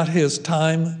run out his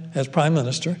time as prime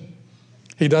minister.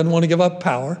 He doesn't want to give up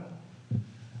power.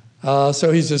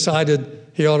 So he's decided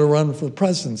he ought to run for the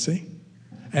presidency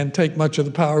and take much of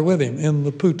the power with him in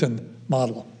the Putin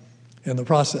model in the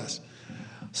process.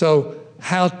 So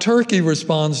how Turkey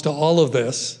responds to all of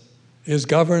this is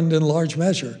governed in large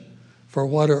measure for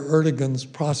what are Erdogan's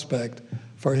prospect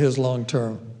for his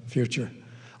long-term future.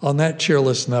 On that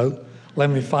cheerless note, let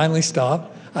me finally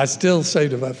stop. I still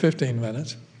saved about 15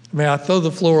 minutes. May I throw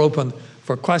the floor open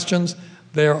for questions?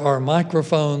 There are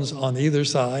microphones on either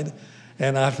side,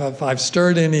 and if I've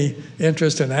stirred any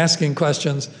interest in asking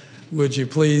questions, would you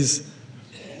please?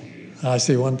 I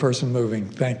see one person moving.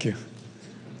 Thank you.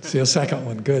 See a second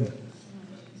one. Good.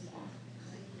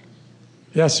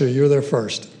 Yes, sir. You're there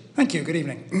first. Thank you. Good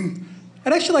evening.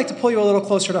 I'd actually like to pull you a little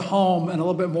closer to home and a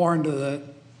little bit more into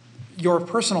your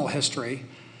personal history.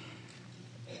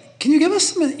 Can you give us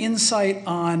some insight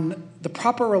on the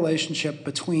proper relationship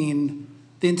between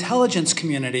the intelligence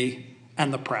community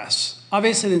and the press?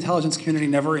 Obviously, the intelligence community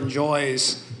never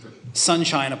enjoys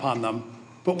sunshine upon them,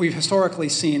 but we've historically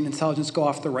seen intelligence go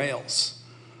off the rails.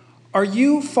 Are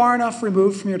you far enough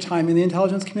removed from your time in the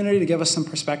intelligence community to give us some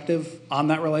perspective on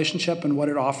that relationship and what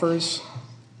it offers?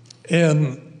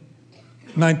 In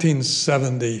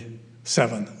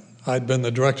 1977, I'd been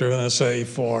the director of NSA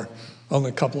for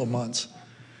only a couple of months.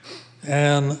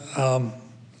 And an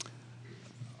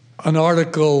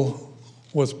article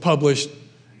was published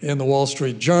in the Wall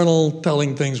Street Journal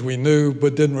telling things we knew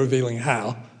but didn't revealing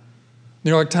how.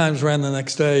 New York Times ran the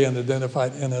next day and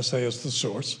identified NSA as the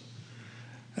source.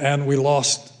 And we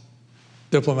lost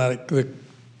the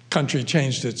country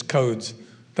changed its codes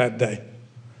that day.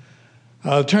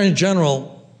 Attorney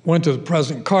General went to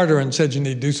President Carter and said, you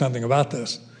need to do something about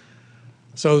this.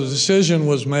 So the decision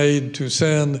was made to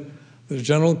send the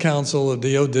General Counsel of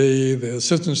DOD, the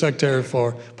Assistant Secretary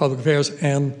for Public Affairs,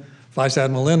 and Vice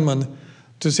Admiral Inman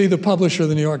to see the publisher of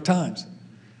the New York Times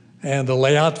and to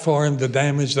lay out for him the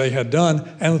damage they had done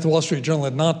and what the Wall Street Journal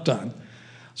had not done.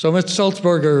 So Mr.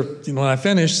 Sulzberger, when I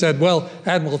finished, said, well,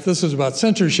 Admiral, if this is about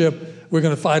censorship, we're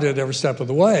going to fight it every step of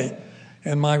the way.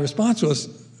 And my response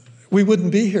was, we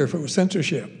wouldn't be here if it was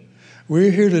censorship.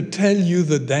 We're here to tell you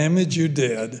the damage you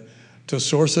did to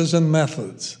sources and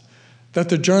methods that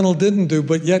the journal didn't do,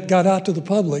 but yet got out to the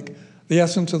public the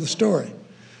essence of the story.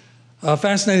 A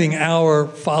fascinating hour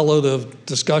followed of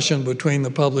discussion between the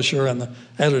publisher and the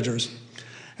editors.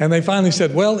 And they finally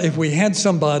said, well, if we had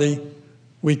somebody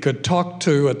we could talk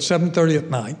to at 7:30 at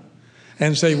night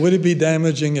and say, would it be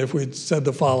damaging if we'd said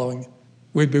the following,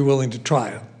 we'd be willing to try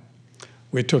it.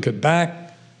 We took it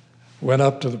back, went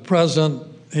up to the president,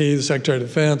 he, the Secretary of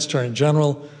Defense, Attorney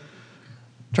General.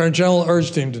 Attorney General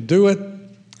urged him to do it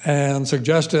and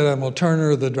suggested Admiral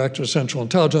Turner, the Director of Central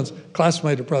Intelligence,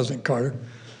 classmate of President Carter.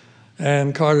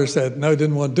 And Carter said, no,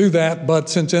 didn't want to do that, but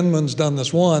since Inman's done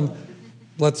this one,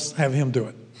 let's have him do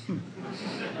it.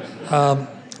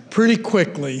 Pretty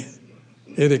quickly,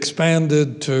 it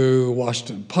expanded to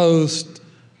Washington Post,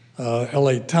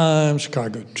 LA Times,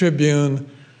 Chicago Tribune,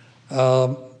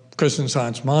 Christian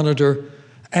Science Monitor,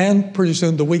 and pretty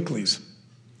soon the weeklies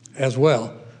as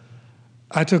well.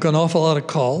 I took an awful lot of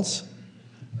calls,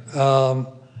 and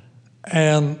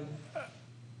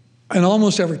in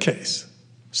almost every case,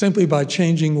 simply by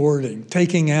changing wording,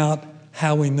 taking out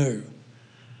how we knew.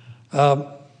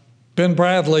 Ben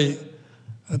Bradley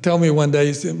told me one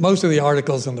day, most of the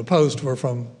articles in the Post were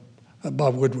from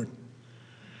Bob Woodward.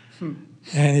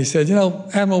 And he said,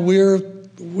 Admiral,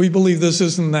 we believe this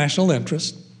is in the national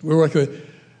interest. We're working with,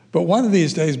 but one of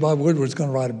these days, Bob Woodward's going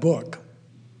to write a book,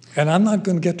 and I'm not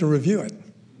going to get to review it.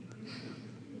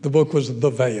 The book was The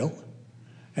Veil,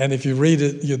 and if you read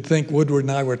it, you'd think Woodward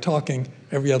and I were talking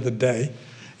every other day.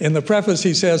 In the preface,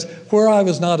 he says, where I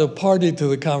was not a party to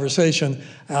the conversation,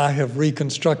 I have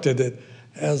reconstructed it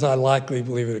as I likely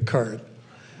believe it occurred.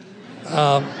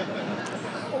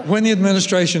 When the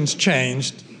administrations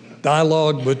changed,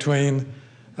 dialogue between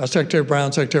Secretary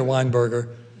Brown, Secretary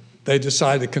Weinberger, they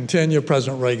decided to continue.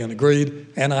 President Reagan agreed,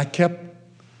 and I kept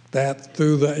that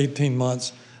through the 18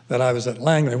 months that I was at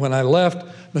Langley. When I left,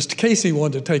 Mr. Casey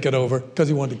wanted to take it over because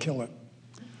he wanted to kill it.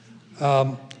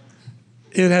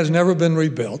 It has never been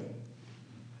rebuilt.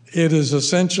 It is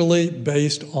essentially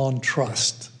based on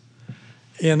trust.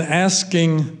 In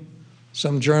asking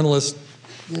some journalists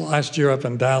last year up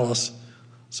in Dallas,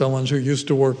 someone who used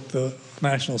to work the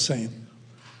national scene,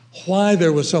 why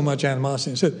there was so much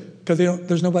animosity, he said, because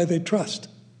there's nobody they trust.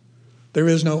 There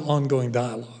is no ongoing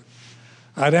dialogue.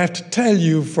 I'd have to tell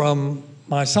you from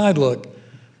my side look,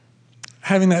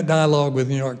 having that dialogue with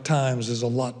New York Times is a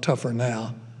lot tougher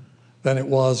now than it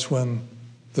was when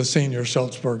the senior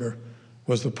Sulzberger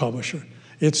was the publisher.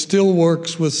 It still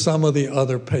works with some of the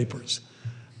other papers.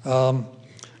 I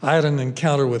had an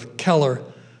encounter with Keller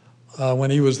when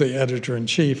he was the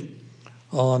editor-in-chief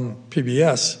on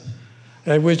PBS,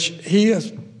 at which he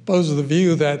opposes the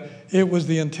view that it was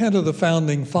the intent of the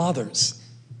founding fathers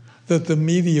that the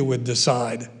media would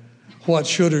decide what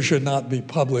should or should not be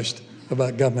published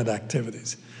about government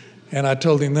activities. And I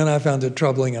told him then I found it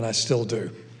troubling, and I still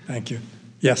do. Thank you.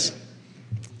 Yes?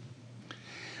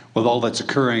 With all that's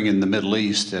occurring in the Middle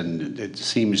East, and it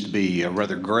seems to be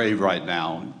rather grave right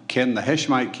now, can the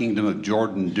Hashemite Kingdom of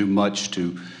Jordan do much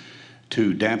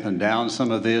to dampen down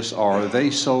some of this, or are they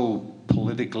so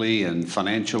politically and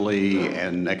financially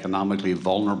and economically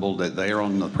vulnerable that they are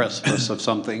on the precipice of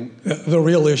something? The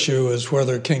real issue is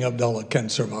whether King Abdullah can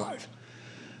survive.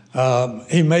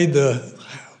 He made the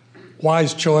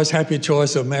wise choice, happy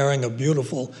choice of marrying a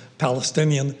beautiful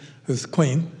Palestinian who's the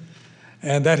queen.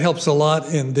 And that helps a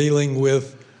lot in dealing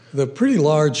with the pretty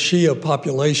large Shia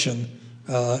population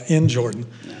in Jordan.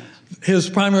 His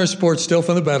primary support's still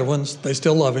from the Bedouins. They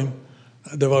still love him,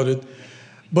 devoted.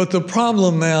 But the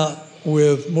problem now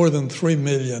with more than 3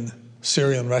 million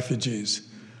Syrian refugees,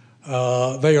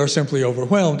 they are simply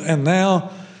overwhelmed. And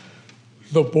now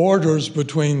the borders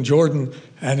between Jordan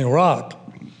and Iraq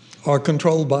are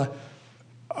controlled by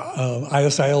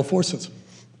ISIL forces.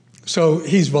 So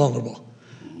he's vulnerable.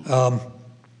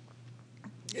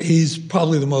 He's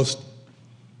probably the most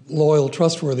loyal,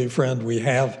 trustworthy friend we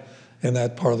have in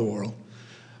that part of the world.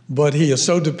 But he is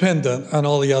so dependent on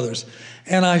all the others.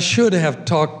 And I should have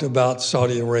talked about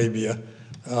Saudi Arabia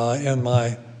in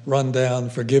my rundown.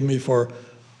 Forgive me for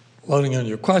loading on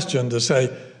your question to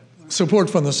say support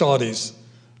from the Saudis,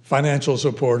 financial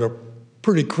support, are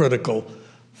pretty critical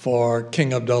for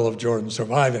King Abdullah of Jordan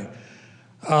surviving.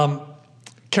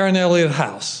 Karen Elliott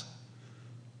House,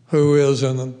 who is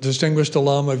a distinguished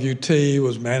alum of UT,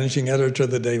 was managing editor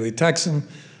of the Daily Texan,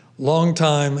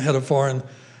 longtime head of foreign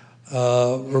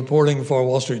reporting for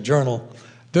Wall Street Journal,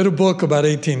 did a book about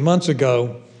 18 months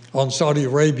ago on Saudi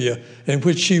Arabia in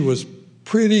which she was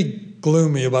pretty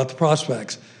gloomy about the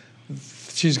prospects.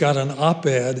 She's got an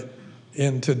op-ed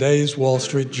in today's Wall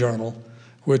Street Journal,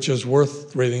 which is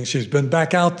worth reading. She's been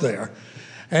back out there.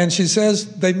 And she says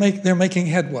they're making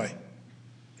headway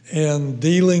in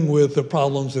dealing with the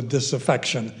problems of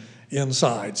disaffection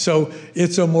inside. So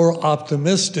it's a more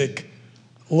optimistic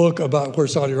look about where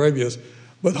Saudi Arabia is.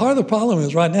 But part of the problem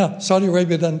is right now, Saudi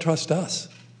Arabia doesn't trust us.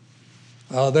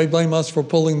 They blame us for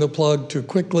pulling the plug too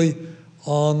quickly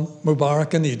on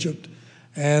Mubarak in Egypt.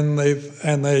 And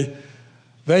they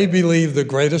believe the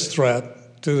greatest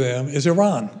threat to them is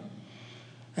Iran.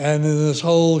 And in this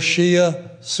whole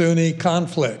Shia-Sunni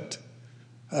conflict,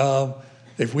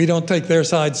 if we don't take their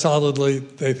side solidly,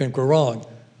 they think we're wrong.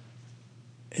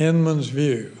 Inman's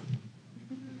view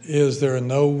is there is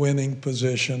no winning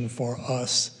position for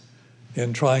us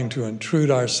in trying to intrude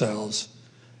ourselves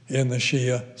in the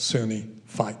Shia-Sunni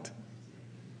fight.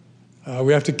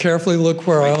 We have to carefully look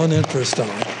where our own interests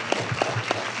are.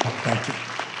 Thank you.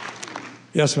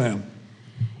 Yes, ma'am.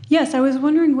 Yes, I was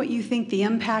wondering what you think the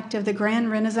impact of the Grand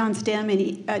Renaissance Dam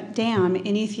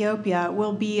in Ethiopia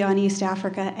will be on East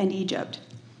Africa and Egypt.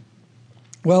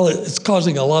 Well, it's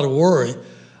causing a lot of worry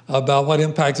about what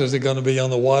impact is it going to be on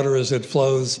the water as it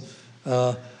flows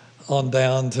on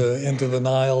down into the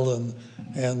Nile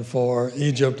and for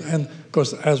Egypt, and of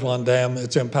course Aswan Dam,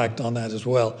 its impact on that as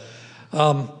well.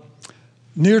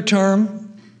 Near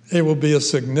term, it will be a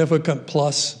significant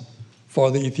plus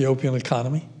for the Ethiopian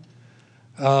economy.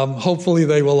 Hopefully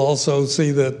they will also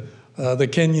see that the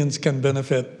Kenyans can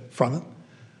benefit from it.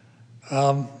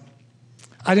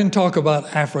 I didn't talk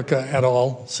about Africa at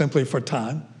all, simply for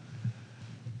time.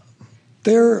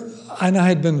 And I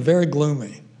had been very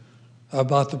gloomy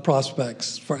about the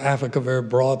prospects for Africa very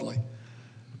broadly.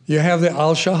 You have the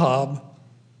Al-Shabaab,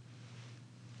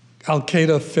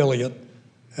 Al-Qaeda affiliate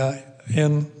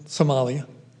in Somalia,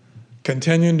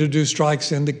 continuing to do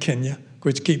strikes into Kenya,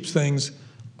 which keeps things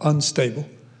unstable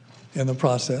in the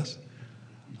process.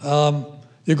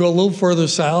 You go a little further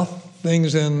south,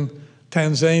 things in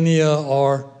Tanzania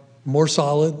are more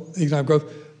solid economic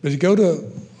growth, but you go to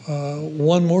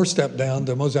one more step down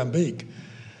to Mozambique,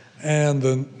 and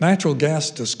the natural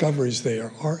gas discoveries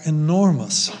there are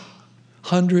enormous.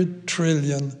 100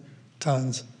 trillion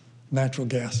tons natural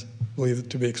gas believed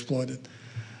to be exploited.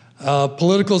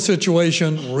 Political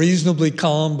situation reasonably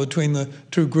calm between the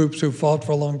two groups who fought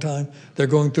for a long time. They're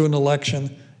going through an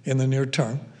election in the near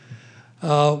term.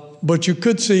 But you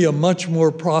could see a much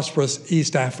more prosperous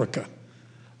East Africa,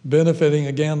 benefiting,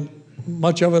 again,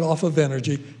 much of it off of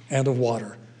energy and of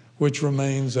water, which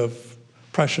remains a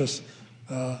precious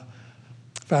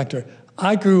factor.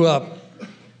 I grew up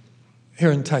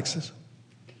here in Texas.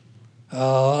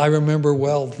 I remember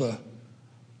well the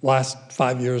last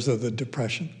 5 years of the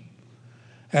Depression.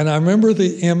 And I remember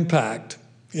the impact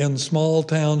in small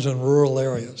towns and rural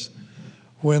areas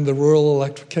when the Rural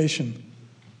Electrification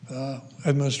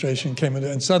Administration came in,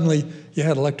 and suddenly you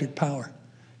had electric power.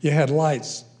 You had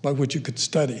lights by which you could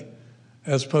study,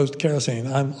 as opposed to kerosene.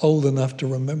 I'm old enough to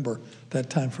remember that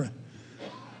time frame.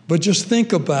 But just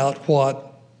think about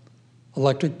what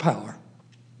electric power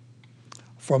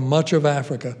from much of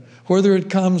Africa, whether it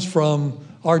comes from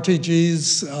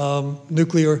RTG's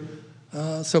nuclear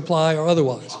supply or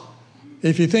otherwise.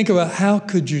 If you think about how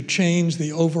could you change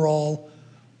the overall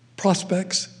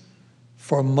prospects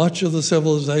for much of the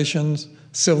civilizations,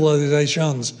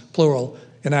 plural,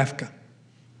 in Africa,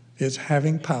 it's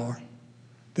having power,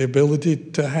 the ability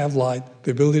to have light,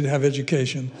 the ability to have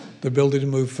education, the ability to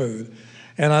move food.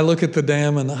 And I look at the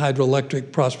dam and the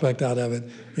hydroelectric prospect out of it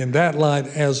in that light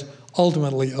as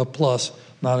ultimately a plus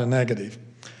not a negative.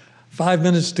 5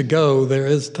 minutes to go. There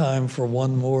is time for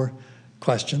one more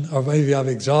question, or maybe I've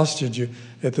exhausted you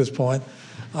at this point.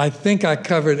 I think I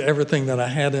covered everything that I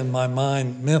had in my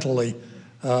mind mentally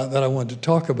that I wanted to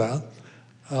talk about.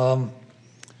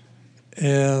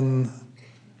 And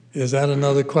is that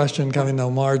another question coming? No,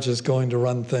 Marge is going to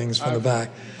run things from the back.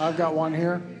 I've got one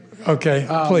here. Okay,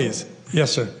 please.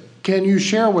 Yes, sir. Can you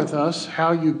share with us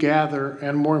how you gather,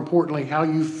 and more importantly, how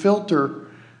you filter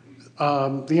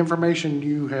the information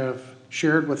you have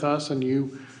shared with us and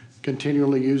you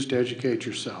continually use to educate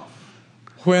yourself?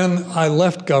 When I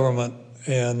left government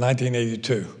in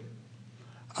 1982,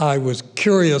 I was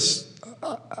curious.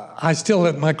 I still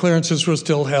had, my clearances were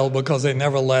still held because they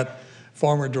never let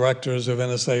former directors of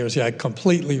NSA or CIA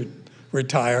completely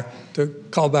retire to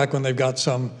call back when they've got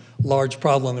some large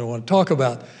problem they want to talk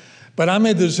about. But I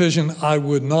made the decision I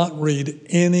would not read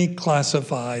any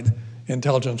classified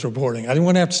intelligence reporting. I didn't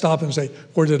want to have to stop and say,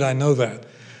 where did I know that?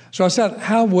 So I said,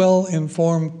 how well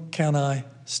informed can I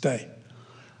stay?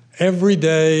 Every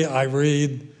day I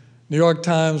read New York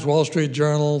Times, Wall Street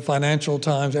Journal, Financial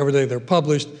Times, every day they're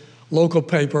published, local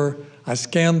paper. I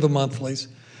scan the monthlies.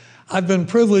 I've been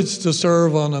privileged to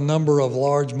serve on a number of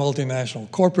large multinational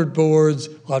corporate boards,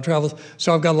 a lot of travels,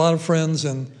 so I've got a lot of friends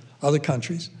in other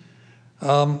countries.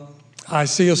 I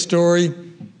see a story,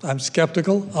 I'm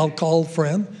skeptical, I'll call a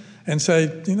friend and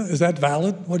say, you know, is that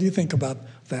valid? What do you think about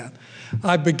that?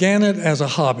 I began it as a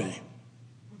hobby.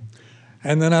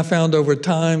 And then I found over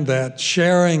time that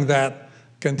sharing that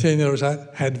continues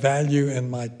had value in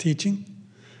my teaching,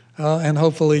 and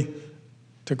hopefully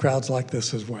to crowds like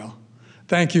this as well.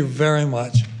 Thank you very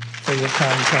much for your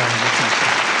kind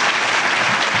attention.